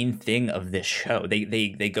thing of this show.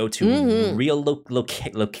 They go to real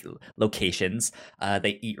locations.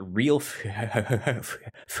 They eat real food,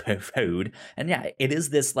 and yeah, it is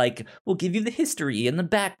this like, we'll give you the history and the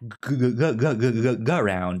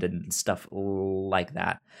background and stuff like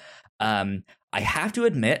that. I have to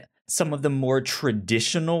admit, some of the more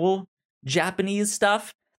traditional Japanese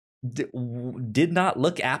stuff did not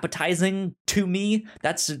look appetizing to me.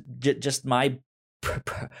 That's just my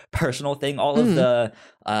personal thing. All of the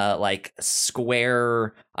like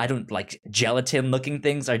square, I don't like gelatin looking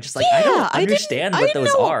things are just like, I don't understand what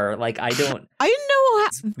those are. Like I didn't know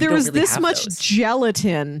there was really this much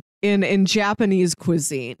gelatin in Japanese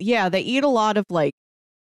cuisine. Yeah, they eat a lot of like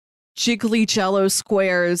jiggly jello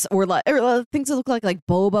squares or things that look like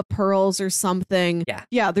boba pearls or something.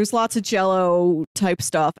 Yeah, there's lots of jello type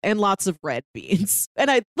stuff and lots of red beans. And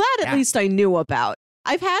at least I knew about.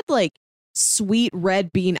 I've had like sweet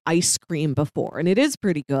red bean ice cream before, and it is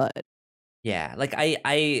pretty good. Yeah, like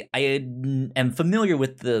I am familiar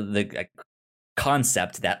with the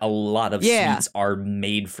concept that a lot of sweets are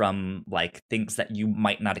made from like things that you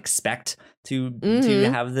might not expect to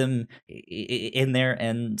have them in there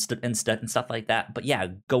and stuff like that. But yeah,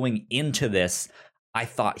 going into this, I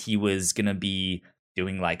thought he was gonna be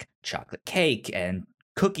doing like chocolate cake and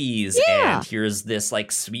cookies, and here's this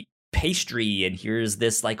like sweet pastry, and here's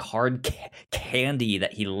this like hard candy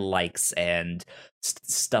that he likes and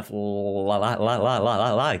stuff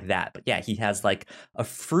like that. But yeah, he has like a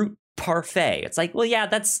fruit parfait. It's like, well, yeah,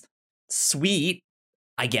 that's sweet,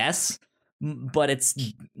 I guess, but it's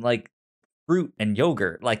like fruit and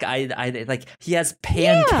yogurt. Like I like, he has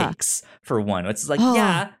pancakes for one. It's like,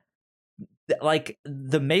 like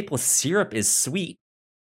the maple syrup is sweet,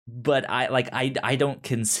 but I don't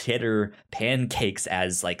consider pancakes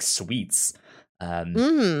as like sweets. I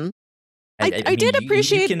did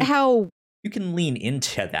appreciate how you can lean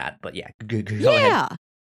into that, but yeah, go ahead.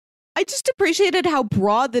 I just appreciated how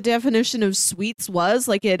broad the definition of sweets was.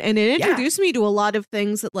 Like it introduced me to a lot of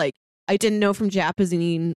things that like I didn't know from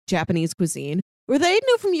Japanese cuisine, or that I didn't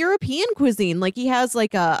know from European cuisine. Like he has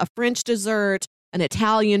like a French dessert, an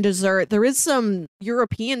Italian dessert. There is some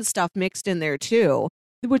European stuff mixed in there too,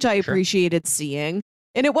 which I appreciated seeing.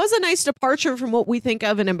 And it was a nice departure from what we think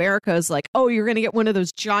of in America as like, oh, you're going to get one of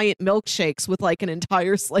those giant milkshakes with like an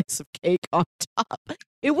entire slice of cake on top.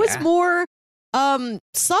 It was more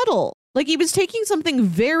subtle. Like he was taking something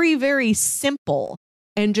very, very simple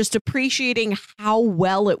and just appreciating how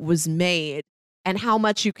well it was made and how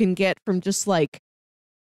much you can get from just like,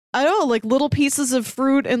 I don't know, like little pieces of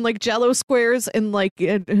fruit and like jello squares and like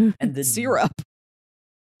and the syrup.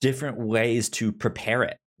 Different ways to prepare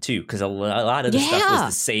it too, because a lot of the stuff was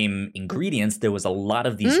the same ingredients. There was a lot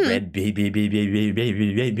of these red beans,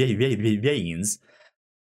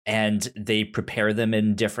 and they prepare them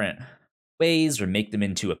in different ways or make them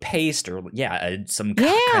into a paste or some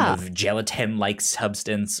kind of gelatin-like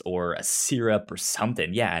substance or a syrup or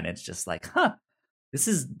something. Yeah, and it's just like, this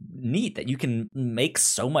is neat that you can make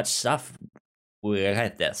so much stuff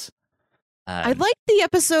with this. I like the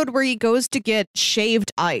episode where he goes to get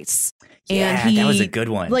shaved ice. And that was a good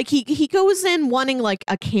one. Like he goes in wanting like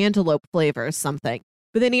a cantaloupe flavor or something.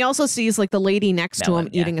 But then he also sees like the lady next to him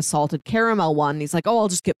eating a salted caramel one. And he's like, oh, I'll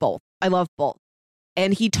just get both. I love both.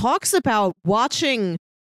 And he talks about watching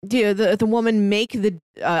the woman make the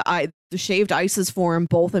shaved ices for him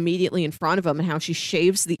both immediately in front of him, and how she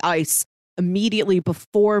shaves the ice immediately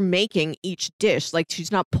before making each dish. Like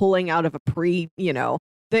she's not pulling out of a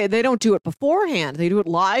they don't do it beforehand. They do it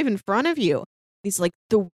live in front of you. He's like,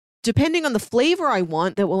 depending on the flavor I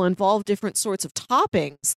want, that will involve different sorts of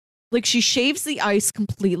toppings. Like she shaves the ice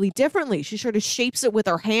completely differently. She sort of shapes it with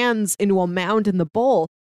her hands into a mound in the bowl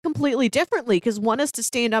completely differently, because one is to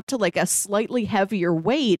stand up to like a slightly heavier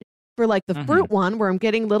weight for like the fruit one, where I'm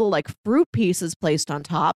getting little like fruit pieces placed on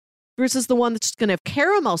top, versus the one that's just going to have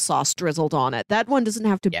caramel sauce drizzled on it. That one doesn't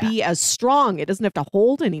have to be as strong. It doesn't have to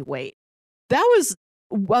hold any weight. That was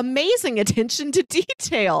amazing attention to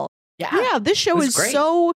detail. Yeah, this show is great.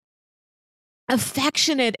 So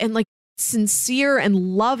affectionate and like sincere and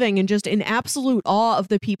loving and just in absolute awe of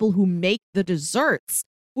the people who make the desserts,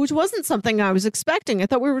 which wasn't something I was expecting. I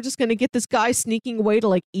thought we were just going to get this guy sneaking away to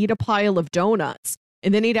like eat a pile of donuts.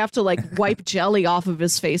 And then he'd have to like wipe jelly off of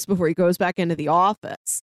his face before he goes back into the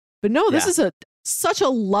office. But no, this is such a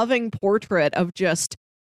loving portrait of just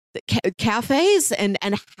the cafes and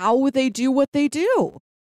how they do what they do.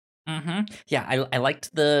 Mm-hmm. Yeah, I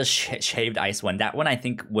liked the shaved ice one. That one I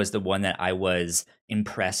think was the one that I was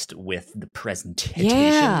impressed with the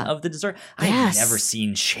presentation of the dessert. I've never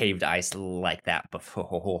seen shaved ice like that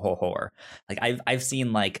before. Like I've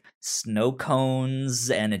seen like snow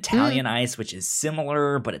cones and Italian ice, which is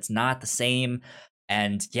similar, but it's not the same.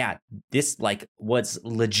 And yeah, this like was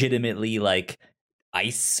legitimately like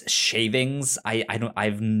ice shavings.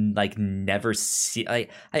 I've like never seen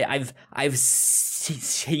I've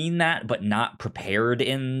seen that, but not prepared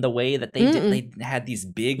in the way that they did. They had these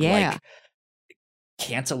big like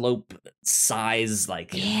cantaloupe size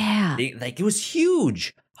like like it was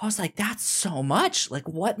huge. I was like, that's so much. Like,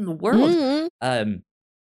 what in the world?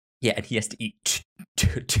 Yeah, and he has to eat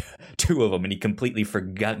two of them, and he completely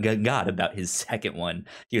forgot about his second one.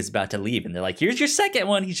 He was about to leave, and they're like, here's your second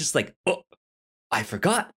one. He's just like, oh, I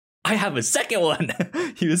forgot. I have a second one.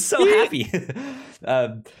 He was so happy.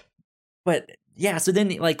 But yeah, so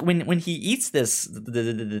then like when he eats this,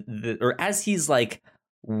 or as he's like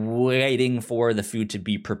waiting for the food to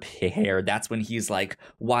be prepared, that's when he's like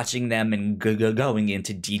watching them and going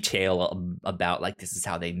into detail about like, this is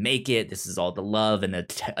how they make it. This is all the love and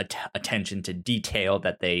attention to detail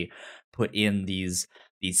that they put in these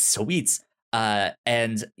sweets.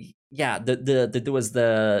 And yeah, there was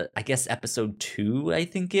the, I guess, episode 2, I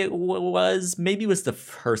think it was, maybe it was the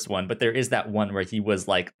first one, but there is that one where he was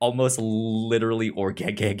like almost literally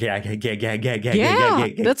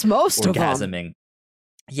that's most orgasming. of them.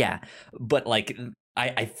 Yeah, but like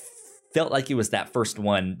I felt like it was that first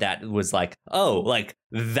one that was like, oh, like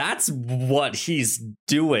that's what he's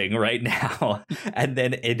doing right now. And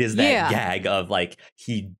then it is that gag of like,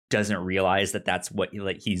 he doesn't realize that that's what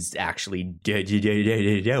like he's actually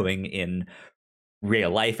doing in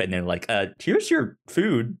real life. And then like, here's your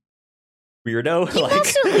food, weirdo. He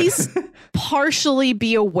must at least partially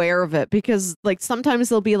be aware of it, because like sometimes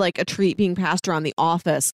there'll be like a treat being passed around the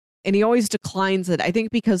office and he always declines it. I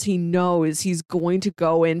think because he knows he's going to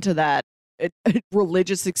go into that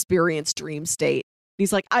religious experience dream state.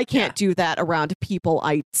 He's like, I can't do that around people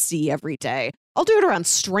I see every day. I'll do it around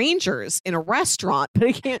strangers in a restaurant, but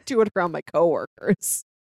I can't do it around my coworkers.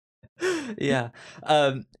 Yeah.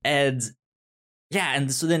 And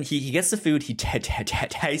so then he gets the food, he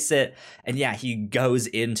tastes it, and yeah, he goes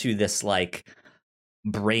into this like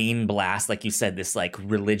brain blast, like you said, this like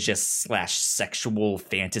religious / sexual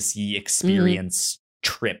fantasy experience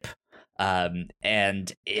trip.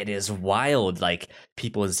 And it is wild. Like,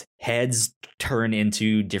 people's heads turn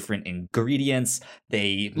into different ingredients.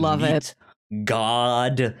 They love it.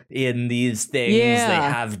 God in these things. They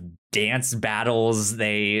have dance battles.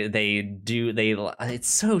 It's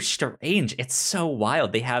so strange. It's so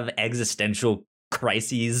wild. They have existential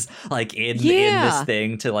crises like in this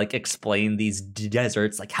thing to like explain these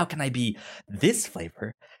desserts. Like, how can I be this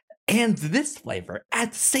flavor and this flavor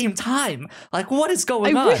at the same time? Like, what is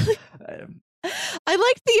going on? I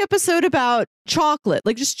liked the episode about chocolate,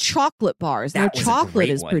 like just chocolate bars. Now chocolate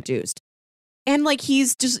is produced. And like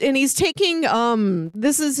he's taking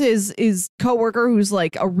this is his coworker who's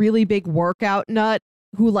like a really big workout nut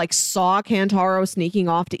who like saw Kantaro sneaking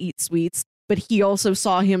off to eat sweets, but he also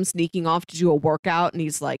saw him sneaking off to do a workout, and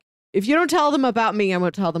he's like, if you don't tell them about me, I'm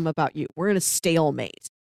going to tell them about you. We're in a stalemate.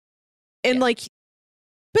 And like,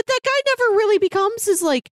 but that guy never really becomes his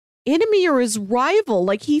like enemy or his rival.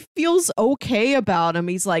 Like, he feels okay about him.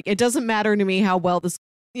 He's like, it doesn't matter to me how well this,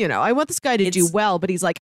 I want this guy to do well, but he's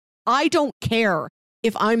like, I don't care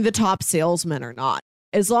if I'm the top salesman or not.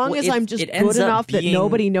 As long as I'm just good enough that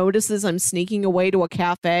nobody notices I'm sneaking away to a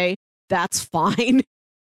cafe, that's fine.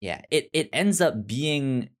 Yeah, it ends up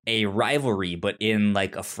being a rivalry, but in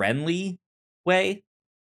like a friendly way.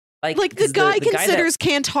 Like the guy considers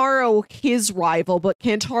Kantaro his rival, but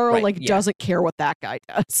Kantaro doesn't care what that guy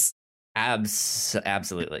does.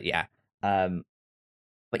 Absolutely, yeah.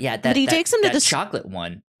 But yeah, but he takes him to the chocolate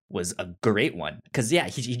one was a great one, because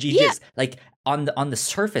he just like on the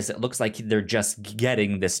surface it looks like they're just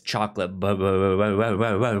getting this chocolate bar,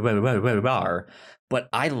 but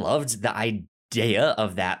I loved the idea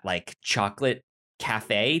of that like chocolate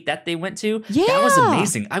cafe that they went to. That was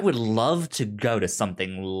amazing. I would love to go to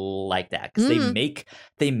something like that, because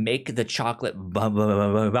they make the chocolate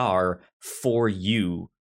bar for you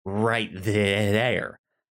right there.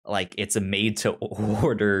 Like, it's a made to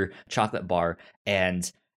order chocolate bar,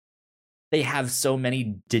 and they have so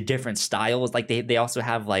many different styles. Like they also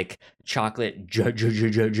have like chocolate drinks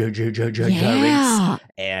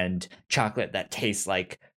and chocolate that tastes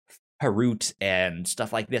like fruit and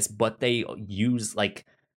stuff like this, but they use like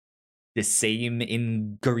the same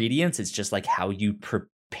ingredients. It's just like how you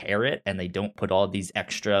prepare it, and they don't put all these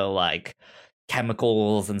extra like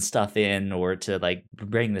chemicals and stuff in or to like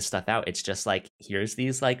bring this stuff out. It's just like, here's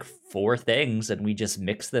these like 4 things and we just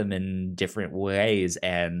mix them in different ways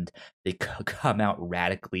and they come out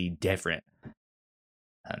radically different.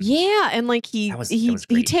 And like he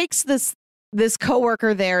takes this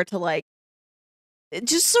coworker there to like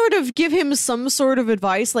just sort of give him some sort of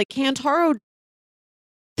advice. Like Kantaro,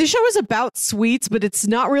 the show is about sweets, but it's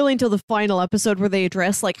not really until the final episode where they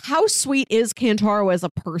address like how sweet is Kantaro as a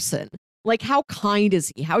person. Like, how kind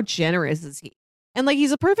is he? How generous is he? And like,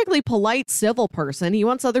 he's a perfectly polite, civil person. He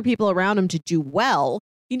wants other people around him to do well.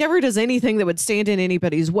 He never does anything that would stand in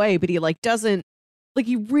anybody's way, but he like doesn't, like,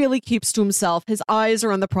 he really keeps to himself. His eyes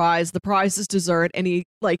are on the prize. The prize is dessert. And he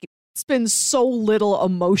like spends so little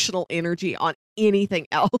emotional energy on anything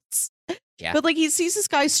else. Yeah. But like, he sees this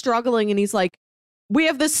guy struggling and he's like, we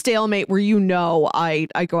have this stalemate where,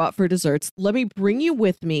 I go out for desserts. Let me bring you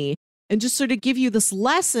with me and just sort of give you this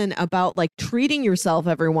lesson about like treating yourself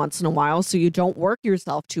every once in a while so you don't work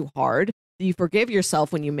yourself too hard. You forgive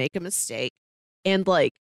yourself when you make a mistake. And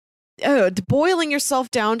like boiling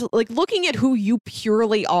yourself down to like looking at who you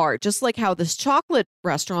purely are. Just like how this chocolate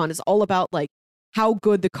restaurant is all about like how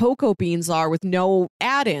good the cocoa beans are with no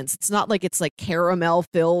add-ins. It's not like it's like caramel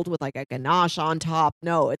filled with like a ganache on top.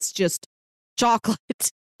 No, it's just chocolate.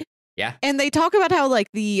 Yeah. And they talk about how like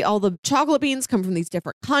all the chocolate beans come from these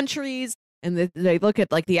different countries, and they look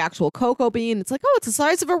at like the actual cocoa bean. It's like, oh, it's the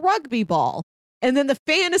size of a rugby ball. And then the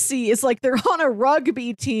fantasy is like they're on a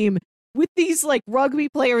rugby team with these like rugby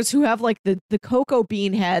players who have like the cocoa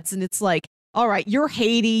bean heads. And it's like, all right, you're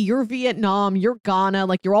Haiti, you're Vietnam, you're Ghana,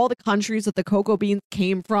 like you're all the countries that the cocoa beans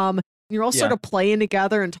came from. You're all sort of playing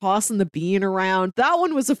together and tossing the bean around. That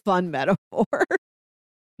one was a fun metaphor.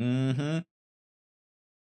 Mm-hmm.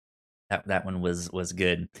 That one was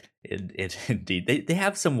good. It indeed. They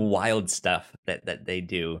have some wild stuff that they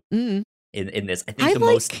do in this. I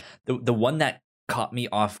think the one that caught me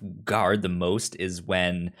off guard the most is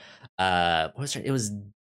when what was her? It was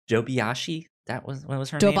Dobayashi. What was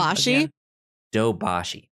her name? Dobashi.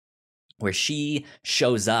 Dobashi, where she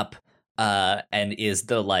shows up and is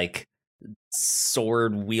the like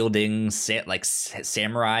sword wielding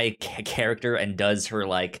samurai character and does her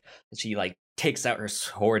like she like takes out her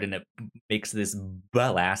sword and it makes this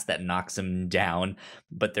blast that knocks him down,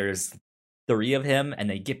 but there's 3 of him and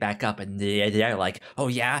they get back up and they're like, oh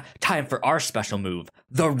yeah, time for our special move,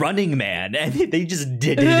 the running man, and they just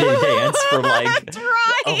did dance for like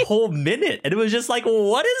a whole minute, and it was just like,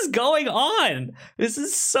 what is going on? This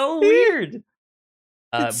is so weird.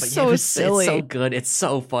 It's so silly. It's so good. It's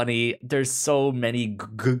so funny. There's so many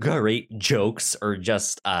great jokes or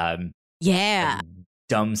just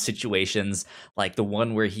dumb situations, like the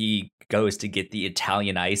one where he goes to get the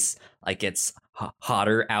Italian ice, like it's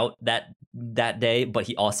hotter out that day, but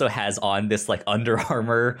he also has on this like Under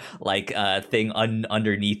Armour like thing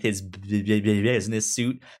underneath his business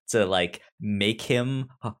suit to like make him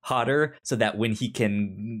hotter, so that when he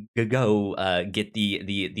can go get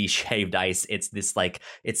the shaved ice, it's this like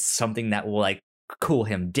it's something that will like cool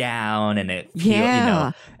him down, and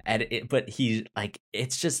it but he's like,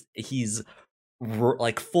 it's just he's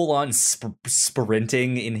like full on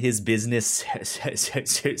sprinting in his business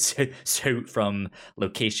suit from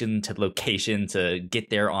location to location to get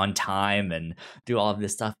there on time and do all of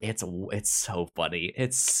this stuff. It's so funny.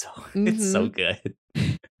 It's so good.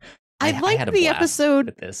 I like the episode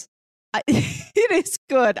with this. It is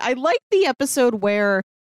good. I like the episode where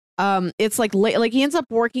it's like late, like he ends up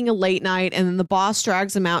working a late night, and then the boss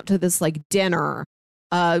drags him out to this like dinner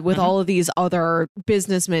with all of these other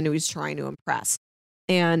businessmen who he's trying to impress.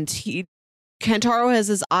 And Kantaro has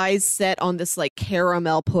his eyes set on this like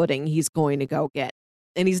caramel pudding he's going to go get.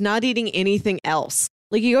 And he's not eating anything else.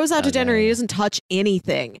 Like he goes out to dinner and he doesn't touch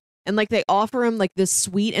anything. And like they offer him like this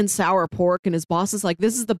sweet and sour pork, and his boss is like,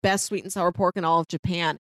 this is the best sweet and sour pork in all of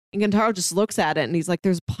Japan. And Kantaro just looks at it and he's like,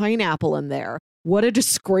 there's pineapple in there. What a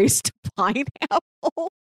disgrace to pineapple.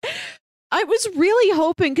 I was really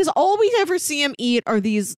hoping, because all we ever see him eat are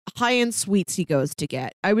these high-end sweets he goes to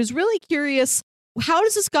get. I was really curious, how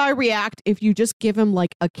does this guy react if you just give him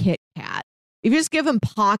like a Kit Kat? If you just give him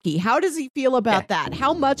Pocky, how does he feel about that?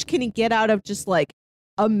 How much can he get out of just like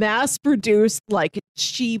a mass-produced, like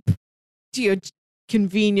cheap,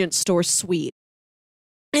 convenience store sweet?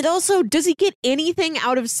 And also, does he get anything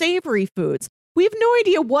out of savory foods? We have no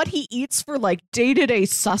idea what he eats for like day-to-day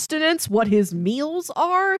sustenance, what his meals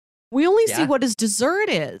are. We only see what his dessert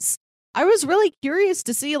is. I was really curious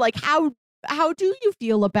to see like how do you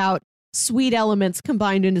feel about sweet elements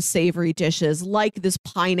combined into savory dishes, like this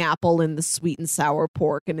pineapple and the sweet and sour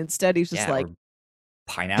pork, and instead he's just like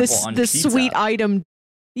pineapple on this pizza. sweet item.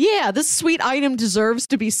 Yeah, this sweet item deserves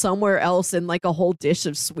to be somewhere else in like a whole dish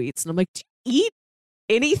of sweets. And I'm like, do you eat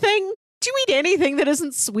anything? Do you eat anything that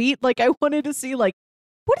isn't sweet? Like, I wanted to see, like,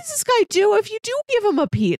 what does this guy do if you do give him a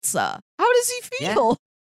pizza? How does he feel?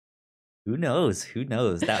 Who knows?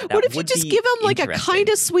 That what if you just give him like a kind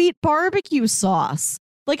of sweet barbecue sauce?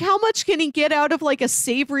 Like, how much can he get out of like a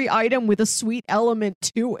savory item with a sweet element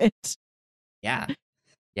to it? Yeah,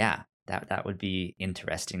 that would be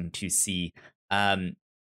interesting to see.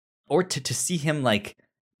 Or to see him like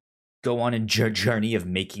go on a journey of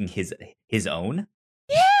making his own.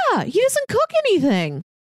 Yeah, he doesn't cook anything.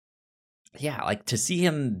 Yeah, like to see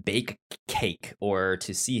him bake cake or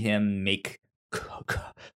to see him make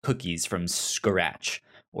cookies from scratch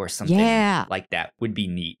or something like that would be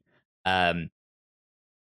neat. I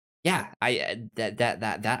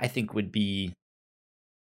I think would be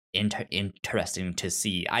interesting to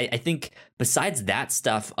see. I think besides that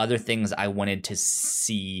stuff, other things I wanted to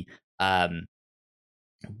see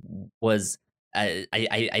was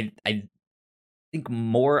I think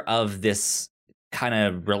more of this kind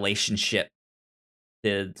of relationship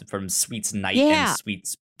from Sweet's knight and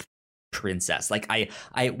Sweet's princess. Like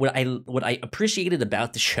what I appreciated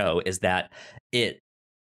about the show is that it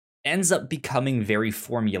ends up becoming very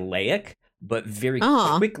formulaic, but very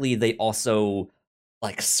quickly they also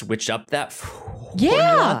like switch up that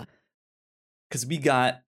formula. Because we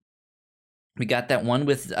got that one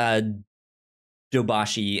with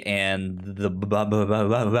Dobashi and the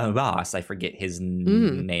boss, I forget his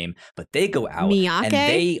name, but they go out Miyake? And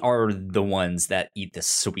they are the ones that eat the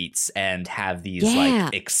sweets and have these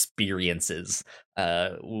like experiences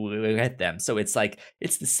with them. So it's like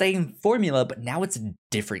it's the same formula, but now it's a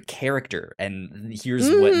different character, and here's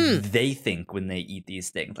what they think when they eat these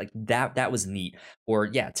things. Like that was neat.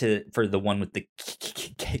 Or for the one with the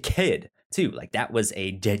kid too, like that was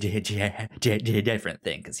a different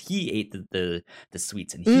thing because he ate the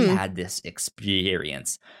sweets and he had this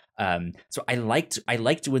experience. So I liked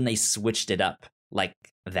when they switched it up like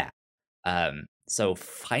that. So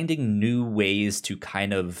finding new ways to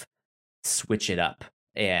kind of switch it up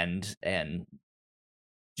and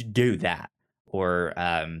do that, or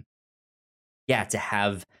to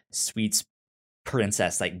have Sweet's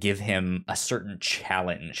princess like give him a certain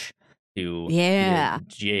challenge to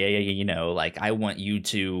like I want you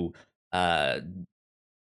to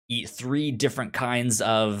eat 3 different kinds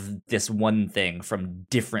of this one thing from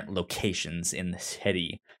different locations in the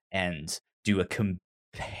city and do a comparison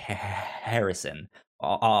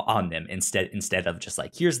on them instead of just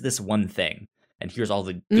like here's this one thing and here's all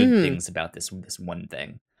the good things about this one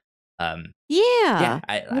thing.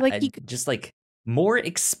 Just like more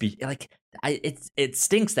experience. Like it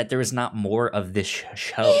stinks that there is not more of this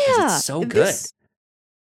show because it's so good.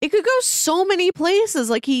 It could go so many places.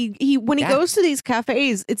 Like he when he goes to these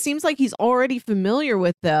cafes, it seems like he's already familiar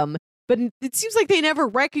with them, but it seems like they never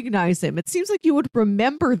recognize him. It seems like you would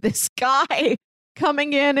remember this guy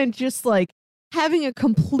coming in and just like having a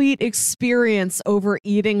complete experience over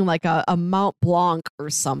eating like a Mont Blanc or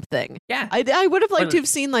something. Yeah. I would have liked to have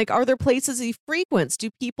seen like, are there places he frequents? Do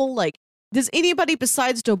people like, does anybody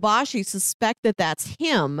besides Dobashi suspect that that's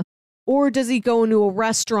him? Or does he go into a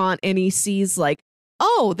restaurant and he sees like,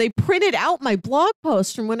 oh, they printed out my blog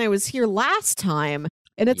post from when I was here last time,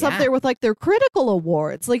 and it's up there with like their critical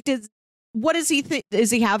awards. Like, what does he think?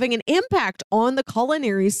 Is he having an impact on the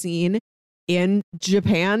culinary scene in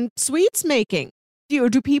Japan sweets making? Do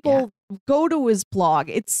people go to his blog?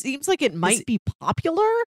 It seems like it might be popular,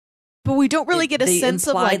 but we don't really get a sense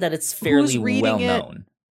of like that it's fairly well known.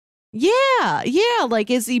 Yeah. Like,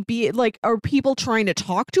 are people trying to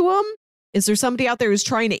talk to him? Is there somebody out there who's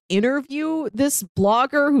trying to interview this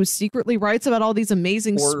blogger who secretly writes about all these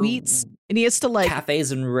amazing sweets? And he has to like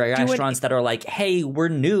cafes and restaurants that are like, hey, we're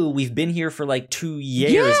new. We've been here for like 2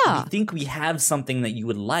 years. We think we have something that you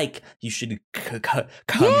would like. You should come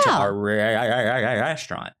to our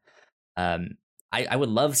restaurant. I would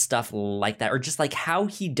love stuff like that, or just like how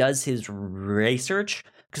he does his research.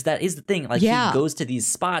 Because that is the thing. Like he goes to these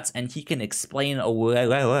spots and he can explain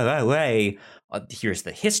away. Here's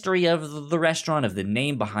the history of the restaurant, of the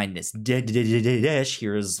name behind this dish.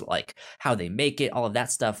 Here's like how they make it, all of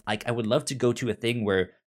that stuff. Like I would love to go to a thing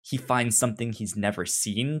where he finds something he's never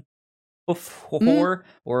seen before,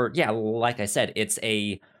 or like I said, it's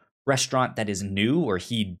a restaurant that is new or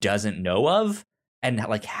he doesn't know of and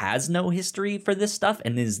like has no history for this stuff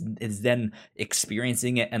and is then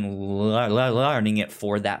experiencing it and learning it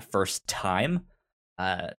for that first time.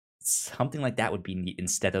 Something like that would be neat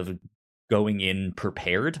instead of going in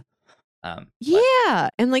prepared. And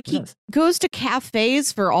like he goes to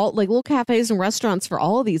cafes for all, like little cafes and restaurants for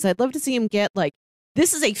all of these. I'd love to see him get like,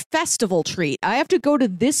 this is a festival treat. I have to go to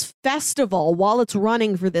this festival while it's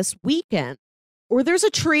running for this weekend. Or there's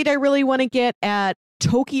a treat I really want to get at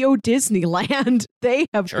Tokyo Disneyland. They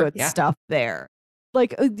have good stuff there.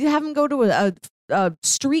 Like have him go to a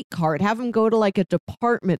street cart, have him go to like a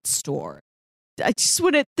department store. I just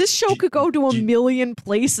want it. This show could go to a million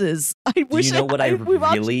places. I wish. You know what I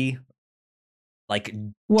really like?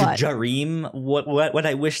 What? Dream. What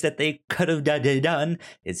I wish that they could have done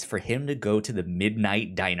is for him to go to the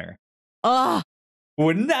Midnight Diner.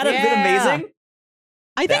 Wouldn't that have been amazing?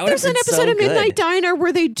 I think there's an episode of Midnight Diner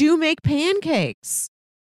where they do make pancakes.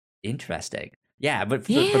 Interesting. Yeah, but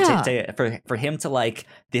for him to like,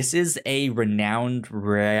 this is a renowned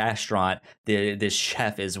restaurant. This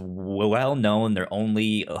chef is well known. They're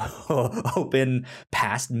only open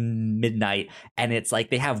past midnight, and it's like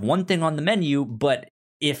they have one thing on the menu, but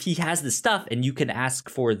if he has the stuff and you can ask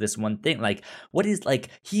for this one thing, like what is like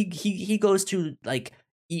he goes to like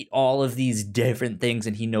eat all of these different things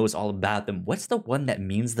and he knows all about them. What's the one that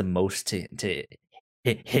means the most to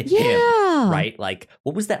him, right? Like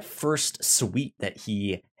what was that first sweet that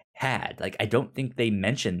he had? Like I don't think they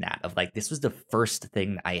mentioned that of like this was the first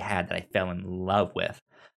thing I had that I fell in love with.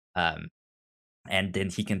 And then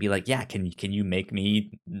he can be like, yeah, can you make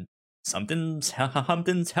me something,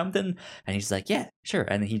 and he's like, yeah, sure,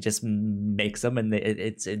 and he just makes them, and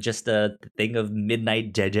it's just a thing of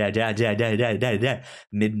Midnight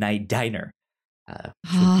Midnight Diner.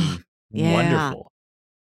 Would be wonderful.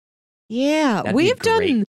 Yeah, we've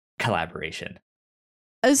done collaboration.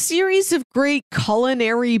 A series of great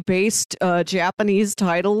culinary-based Japanese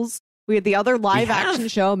titles. We had the other live-action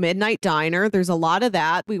show, Midnight Diner. There's a lot of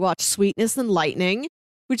that. We watched Sweetness and Lightning,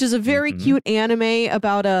 which is a very cute anime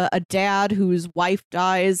about a dad whose wife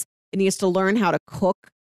dies, and he has to learn how to cook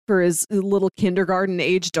for his little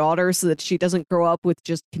kindergarten-age daughter so that she doesn't grow up with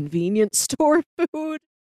just convenience store food.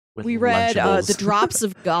 We read The Drops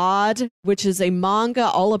of God, which is a manga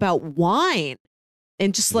all about wine.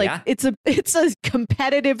 And just like, it's a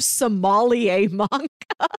competitive sommelier manga.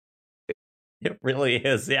 It really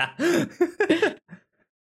is, yeah.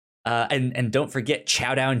 And don't forget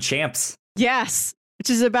Chow Down Champs. Yes, which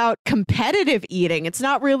is about competitive eating. It's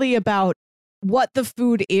not really about what the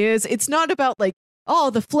food is. It's not about like, oh,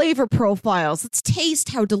 the flavor profiles. Let's taste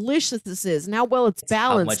how delicious this is and how well it's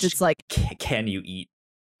balanced. It's like, can you eat?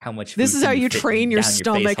 How much? This is how you train your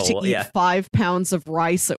stomach to eat 5 pounds of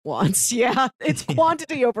rice at once. Yeah, it's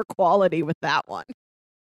quantity over quality with that one.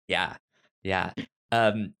 Yeah.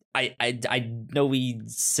 I know we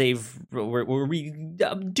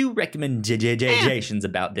do recommendations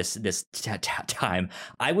about this time.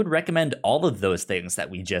 I would recommend all of those things that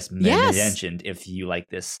we just mentioned if you like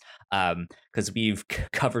this, because we've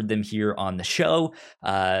covered them here on the show.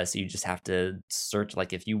 So you just have to search,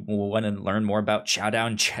 like if you want to learn more about Chow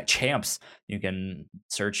Down Champs, you can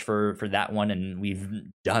search for that one, and we've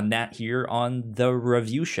done that here on the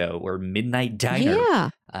review show or Midnight Diner. Yeah.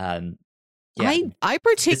 I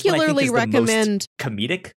particularly recommend the most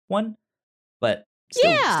comedic one, but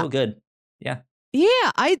still good. Yeah,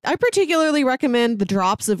 I particularly recommend The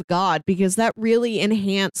Drops of God because that really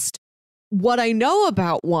enhanced what I know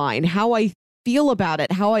about wine, how I feel about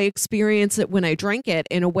it, how I experience it when I drink it,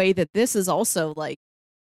 in a way that this is also like,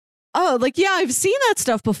 oh, like, yeah, I've seen that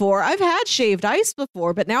stuff before. I've had shaved ice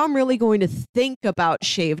before, but now I'm really going to think about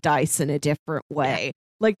shaved ice in a different way. Yeah.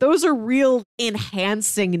 Like, those are real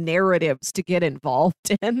enhancing narratives to get involved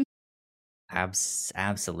in.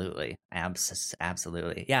 Absolutely.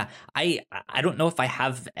 Yeah. I don't know if I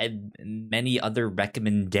have many other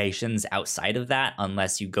recommendations outside of that,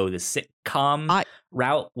 unless you go the sitcom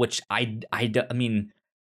route, which I mean,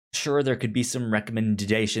 sure, there could be some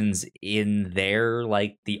recommendations in there,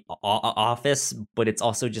 like The Office, but it's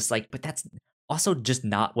also just like, but that's also just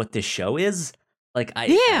not what this show is. Like,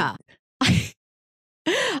 I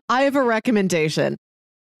have a recommendation.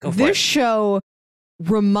 This show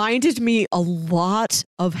reminded me a lot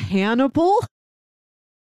of Hannibal.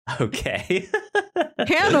 Okay.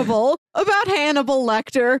 Hannibal, about Hannibal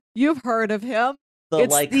Lecter. You've heard of him.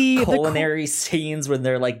 The culinary scenes when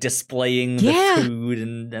they're like displaying the food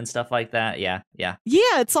and stuff like that. Yeah.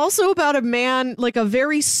 It's also about a man, like a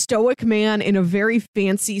very stoic man in a very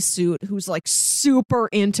fancy suit who's like super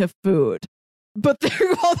into food, but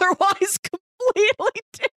they're otherwise completely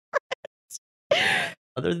different.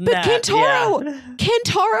 Other than But that,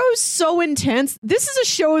 Kantaro's so intense. This is a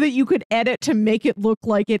show that you could edit to make it look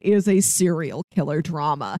like it is a serial killer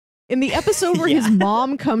drama. In the episode where his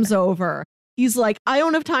mom comes over, he's like, I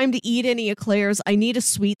don't have time to eat any eclairs. I need a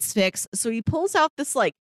sweets fix. So he pulls out this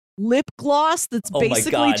like lip gloss that's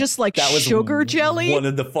basically just like sugar jelly. One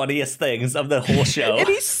of the funniest things of the whole show. And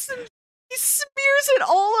he smears it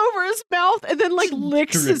all over his mouth and then like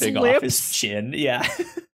licks his lips. Off his chin. Yeah.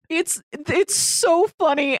 It's so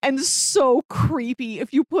funny and so creepy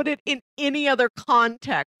if you put it in any other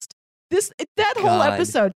context. That whole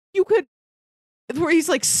episode, you could, where he's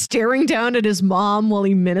like staring down at his mom while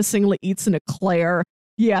he menacingly eats an eclair.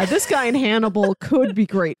 Yeah, this guy and Hannibal could be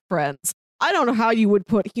great friends. I don't know how you would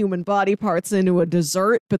put human body parts into a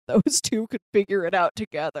dessert, but those two could figure it out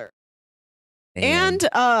together. Man.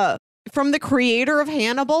 And from the creator of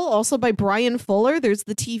Hannibal, also by Brian Fuller, there's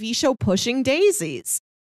the TV show Pushing Daisies.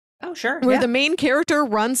 Oh, sure. Where the main character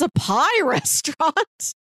runs a pie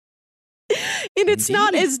restaurant. And it's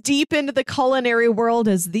not as deep into the culinary world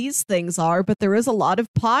as these things are, but there is a lot of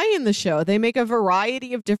pie in the show. They make a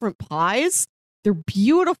variety of different pies. They're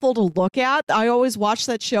beautiful to look at. I always watch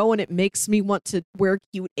that show and it makes me want to wear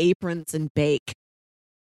cute aprons and bake.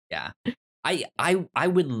 Yeah. I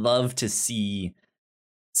would love to see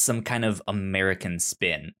some kind of American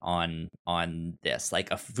spin on this,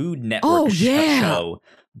 like a Food Network show,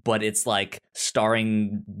 but it's like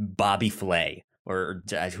starring Bobby Flay or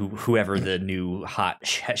whoever the new hot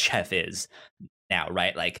chef is now,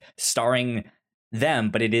 right? Like starring them,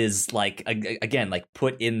 but it is like again, like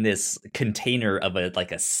put in this container of a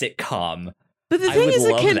sitcom. But the thing is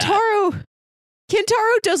that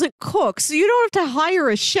Kantaro doesn't cook, so you don't have to hire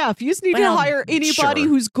a chef. You just need to hire anybody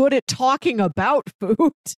who's good at talking about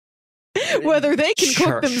food, whether they can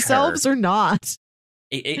cook themselves or not.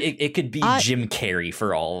 It could be Jim Carrey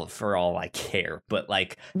for all I care, but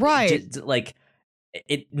like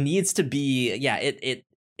it needs to be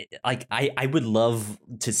like I would love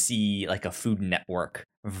to see like a Food Network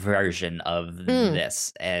version of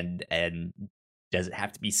this, and does it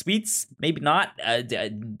have to be sweets? Maybe not.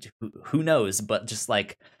 Who knows? But just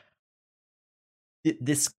like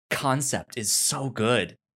this concept is so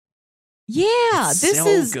good. Yeah, it's this so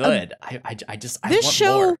is good. I this want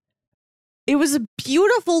show. More. It was a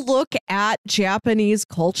beautiful look at Japanese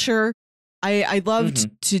culture. I loved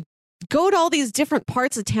to go to all these different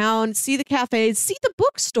parts of town, see the cafes, see the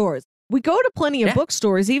bookstores. We go to plenty of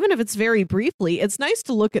bookstores, even if it's very briefly. It's nice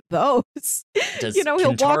to look at those. Does he'll Kantaro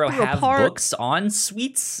walk through have a park. books on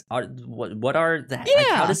sweets? What are the? Yeah. Like,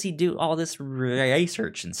 how does he do all this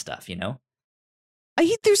research and stuff? You know,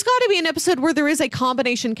 there's got to be an episode where there is a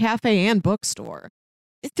combination cafe and bookstore.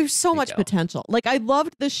 There's so much potential. Like, I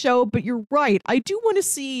loved this show, but you're right. I do want to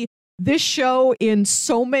see this show in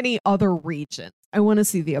so many other regions. I want to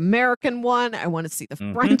see the American one. I want to see the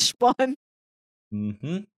French one.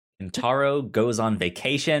 Kantaro goes on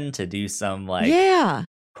vacation to do some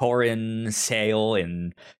foreign sail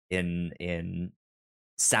in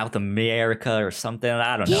South America or something.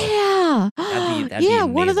 I don't know. Yeah. That'd be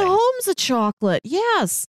amazing. One of the homes of chocolate.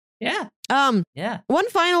 Yes. Yeah. One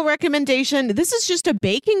final recommendation. This is just a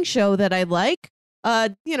baking show that I like.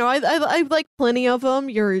 I like plenty of them.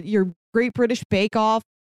 Your Great British Bake Off,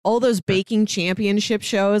 all those baking championship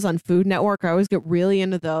shows on Food Network. I always get really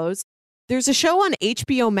into those. There's a show on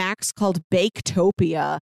HBO Max called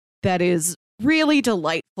Baketopia that is really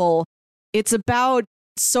delightful. It's about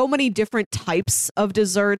so many different types of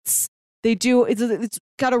desserts. It's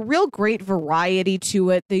got a real great variety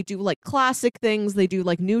to it. They do like classic things. They do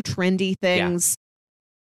like new trendy things.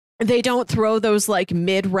 Yeah. They don't throw those like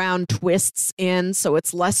mid-round twists in, so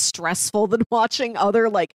it's less stressful than watching other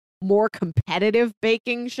like more competitive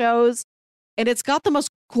baking shows. And it's got the most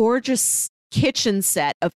gorgeous kitchen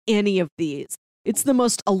set of any of these. It's the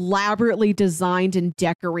most elaborately designed and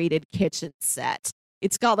decorated kitchen set.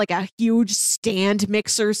 It's got like a huge stand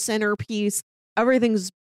mixer centerpiece. Everything's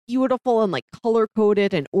beautiful and like color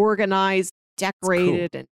coded and organized,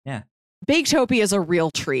 decorated, cool. And Baketopia is a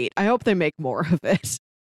real treat. I hope they make more of it.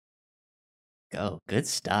 Good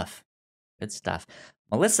stuff.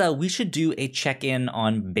 Melissa, we should do a check-in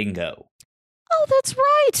on Bingo. Oh, that's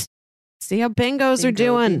right. See how bingos are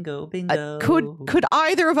doing. Bingo. Could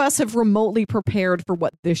either of us have remotely prepared for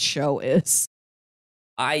what this show is?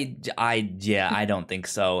 I don't think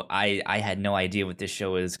so. I had no idea what this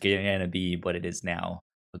show is going to be, but it is now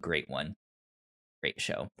a great one. Great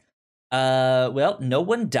show. Well, no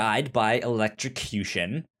one died by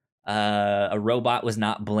electrocution. A robot was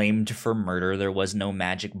not blamed for murder. There was no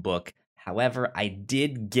magic book. However, I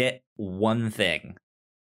did get one thing.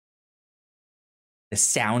 The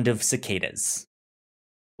sound of cicadas.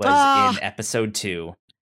 was in episode 2.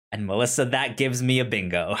 And Melissa, that gives me a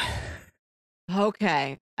bingo.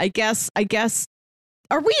 Okay. I guess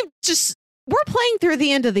we're playing through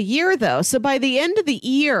the end of the year though. So by the end of the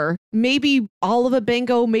year, maybe all of a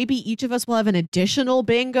bingo, maybe each of us will have an additional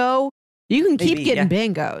bingo. You can keep getting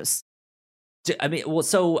bingos. I mean, well,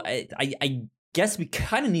 so I guess we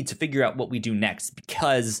kind of need to figure out what we do next,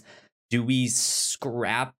 because do we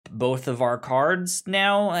scrap both of our cards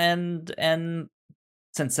now? And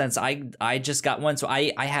since I just got one, so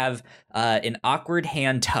I have an awkward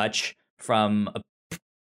hand touch from a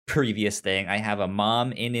previous thing. I have a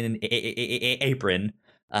mom in an apron.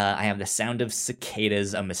 I have the sound of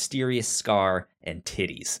cicadas, a mysterious scar, and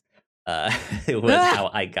titties. It was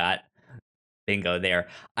how I got bingo there.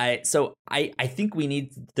 I think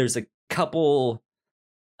there's a couple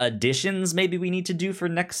additions maybe we need to do for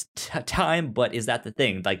next time, but is that the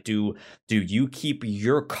thing? Like, do you keep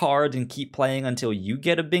your card and keep playing until you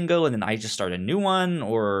get a bingo and then I just start a new one?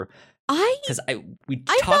 Or we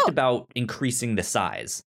talked about increasing the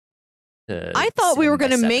size. I thought we were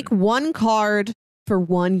going to make one card for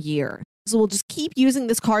 1 year. So we'll just keep using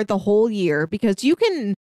this card the whole year, because you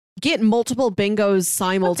can get multiple bingos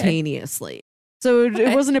simultaneously. Okay. So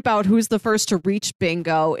it wasn't about who's the first to reach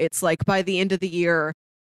bingo. It's like by the end of the year,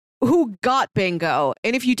 who got bingo?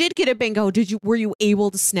 And if you did get a bingo, were you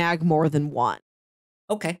able to snag more than one?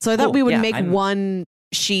 Okay. So I thought we would make one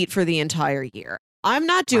sheet for the entire year. I'm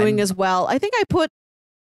not doing as well. I think I put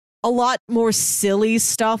a lot more silly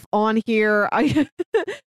stuff on here. I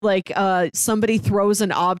like somebody throws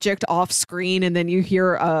an object off screen and then you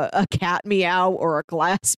hear a cat meow or a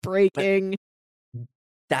glass breaking.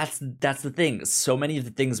 That's the thing. So many of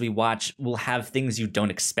the things we watch will have things you don't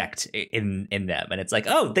expect in them, and it's like,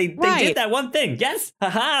 oh, they did that one thing. Yes,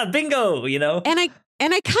 haha, bingo. You know. And I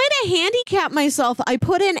kind of handicap myself. I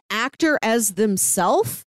put in actor as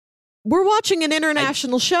themselves. We're watching an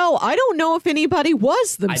international show. I don't know if anybody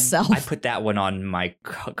was themselves. I put that one on my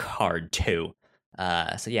card too.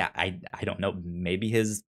 So yeah, I don't know. Maybe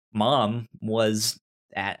his mom was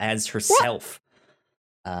as herself.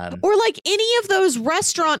 Or like any of those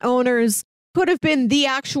restaurant owners could have been the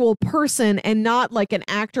actual person and not like an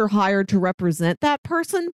actor hired to represent that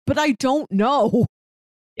person. But I don't know.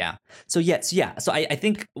 Yeah. So I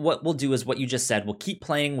think what we'll do is what you just said. We'll keep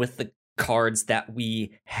playing with the cards that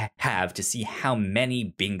we have to see how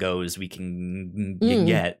many bingos we can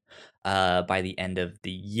get by the end of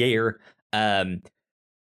the year. And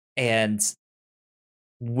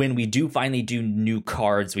when we do finally do new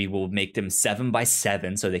cards, we will make them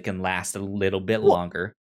 7x7 so they can last a little bit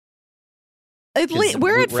longer.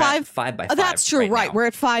 We're at 5x5. Oh, that's true, right? Now. We're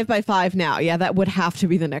at 5x5 now. Yeah, that would have to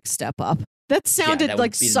be the next step up. That sounded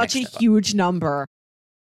like such a huge number.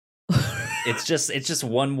 It's just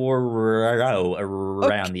one more row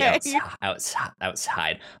around the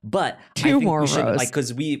outside. But two more rows, like,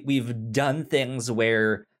 because we've done things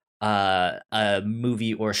where a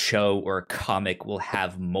movie or show or a comic will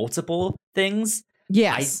have multiple things.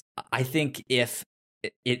 Yes, I think if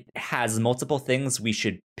it has multiple things, we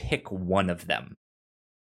should pick one of them.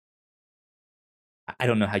 I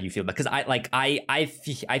don't know how you feel, because I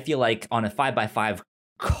feel like on a 5x5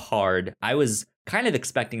 card, I was kind of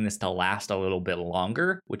expecting this to last a little bit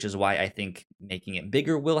longer, which is why I think making it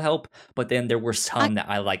bigger will help. But then there were some that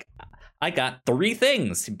I got 3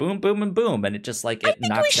 things, boom, boom, and boom, and it just it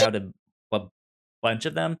knocks out a bunch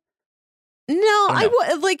of them. No,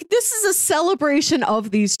 this is a celebration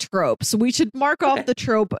of these tropes. We should mark off the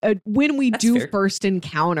trope when we do first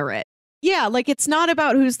encounter it. Yeah, it's not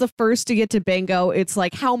about who's the first to get to bingo. It's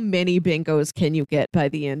like, how many bingos can you get by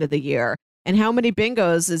the end of the year? And how many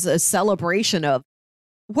bingos is a celebration of,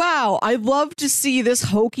 wow, I love to see this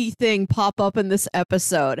hokey thing pop up in this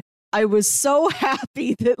episode. I was so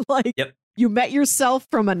happy that you met yourself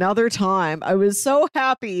from another time. I was so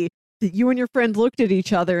happy that you and your friend looked at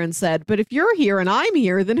each other and said, but if you're here and I'm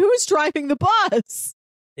here, then who's driving the bus?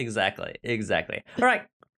 Exactly. All right.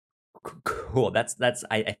 Cool. That's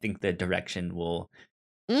I think the direction will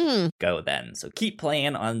go then. So keep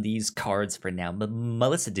playing on these cards for now.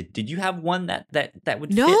 Melissa, did you have one that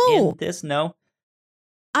would fit in this? No.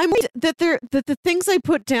 I'm that the things I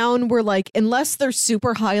put down were unless they're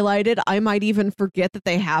super highlighted, I might even forget that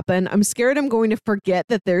they happen. I'm scared I'm going to forget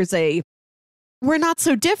that there's a we're not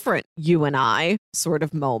so different, you and I sort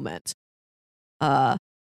of moment.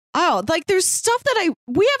 There's stuff that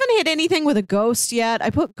we haven't hit anything with a ghost yet. I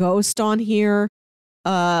put ghost on here.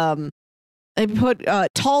 I put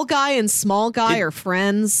tall guy and small guy are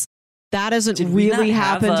friends. That hasn't really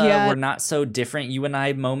happened yet. We're not so different, you and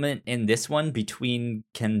I moment in this one between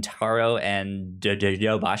Kantaro and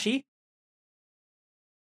Yobashi.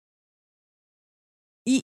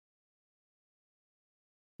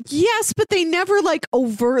 Yes, but they never like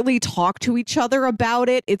overtly talk to each other about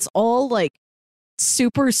it. It's all like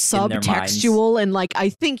super subtextual and like I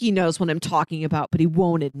think he knows what I'm talking about, but he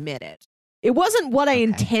won't admit it. It wasn't what I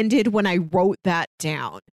intended when I wrote that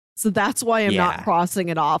down. So that's why I'm not crossing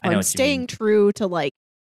it off. I'm staying true to like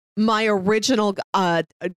my original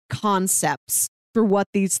concepts for what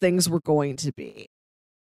these things were going to be.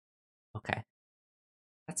 Okay.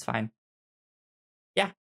 That's fine.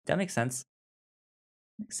 Yeah, that makes sense.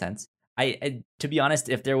 Makes sense. I to be honest,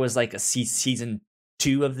 if there was like a season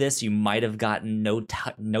 2 of this, you might have gotten no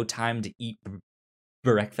time to eat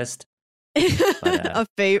breakfast. But,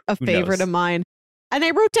 a favorite of mine. And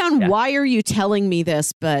I wrote down, why are you telling me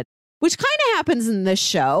this? But which kind of happens in this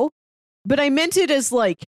show. But I meant it as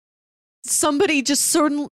like somebody just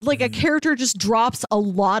certain like a character just drops a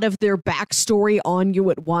lot of their backstory on you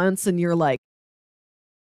at once, and you're like,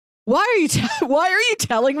 why are you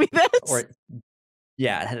telling me this? Or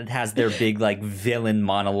it has their big like villain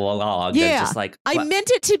monologue. Yeah, just like I meant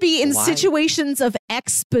it to be in situations of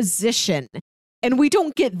exposition, and we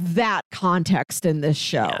don't get that context in this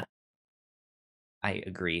show. Yeah. I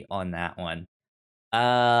agree on that one.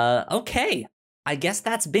 Okay, I guess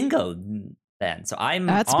that's bingo then. So I'm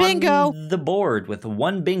on the board with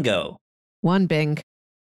one bingo. One bing.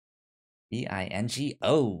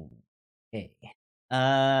 BINGO. Okay.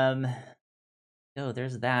 Oh,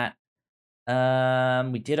 there's that.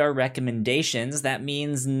 We did our recommendations. That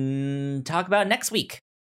means talk about next week.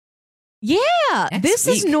 Yeah, this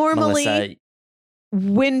is normally Melissa,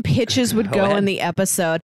 when pitches would go in the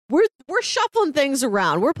episode. We're shuffling things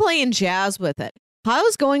around. We're playing jazz with it.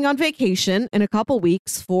 Kyle's going on vacation in a couple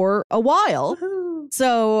weeks for a while. Woo-hoo.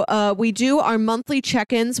 So we do our monthly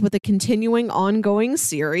check-ins with a continuing ongoing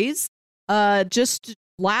series. Just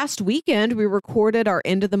last weekend, we recorded our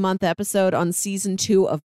end of the month episode on season 2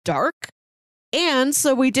 of Dark. And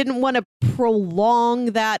so we didn't want to prolong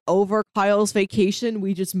that over Kyle's vacation.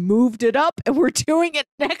 We just moved it up and we're doing it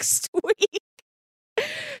next week.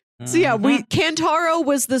 So yeah, Kantaro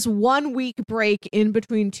was this 1 week break in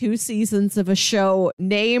between 2 seasons of a show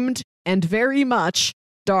named and very much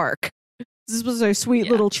Dark. This was a sweet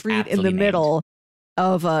little treat in the middle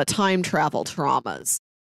of time travel traumas.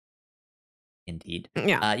 Indeed.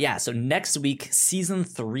 Yeah. So next week, season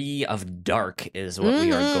 3 of Dark is what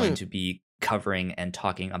we are going to be covering and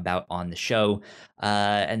talking about on the show.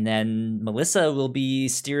 And then Melissa will be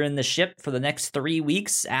steering the ship for the next 3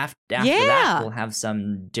 weeks. After that, we'll have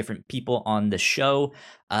some different people on the show.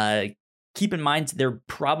 Keep in mind, there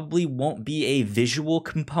probably won't be a visual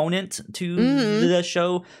component to the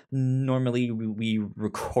show. Normally, we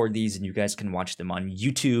record these and you guys can watch them on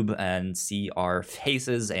YouTube and see our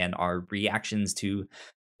faces and our reactions to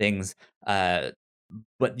things. But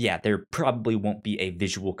yeah, there probably won't be a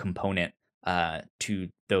visual component to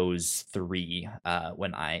those 3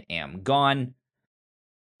 when I am gone.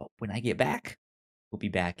 But when I get back, we'll be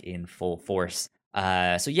back in full force.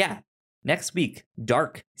 So yeah, next week,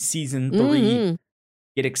 Dark season 3.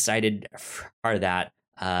 Get excited for that.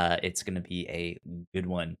 It's gonna be a good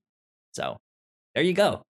one. So there you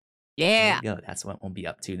go. Yeah. There you go. That's what we'll be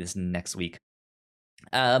up to this next week.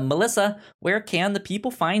 Melissa, where can the people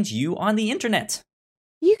find you on the internet?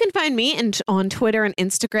 You can find me on Twitter and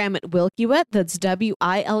Instagram at Wilkywit. That's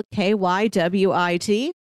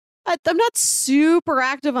WILKYWIT. I'm not super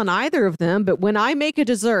active on either of them, but when I make a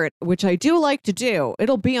dessert, which I do like to do,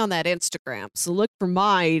 it'll be on that Instagram. So look for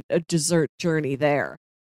my dessert journey there.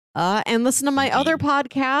 And listen to my other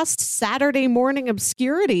podcast, Saturday Morning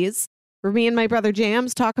Obscurities, where me and my brother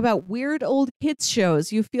Jams talk about weird old kids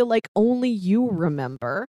shows you feel like only you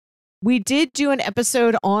remember. We did do an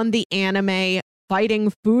episode on the anime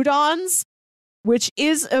Fighting Foodons, which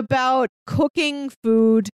is about cooking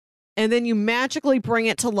food, and then you magically bring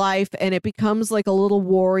it to life, and it becomes like a little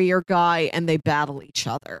warrior guy, and they battle each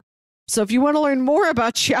other. So if you want to learn more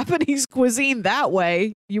about Japanese cuisine that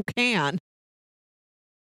way, you can.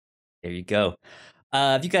 There you go.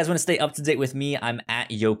 If you guys want to stay up to date with me, I'm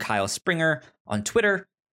at Yo Kyle Springer on Twitter.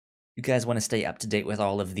 You guys want to stay up to date with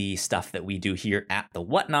all of the stuff that we do here at The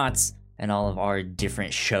Whatnots and all of our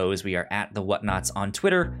different shows, we are at The Whatnots on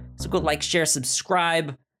Twitter. So go like, share,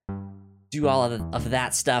 subscribe, do all of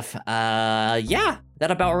that stuff. Yeah,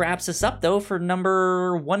 that about wraps us up, though, for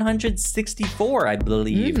number 164, I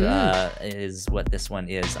believe, is what this one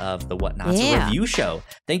is of The Whatnots review show.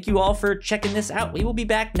 Thank you all for checking this out. We will be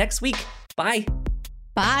back next week. Bye.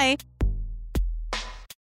 Bye.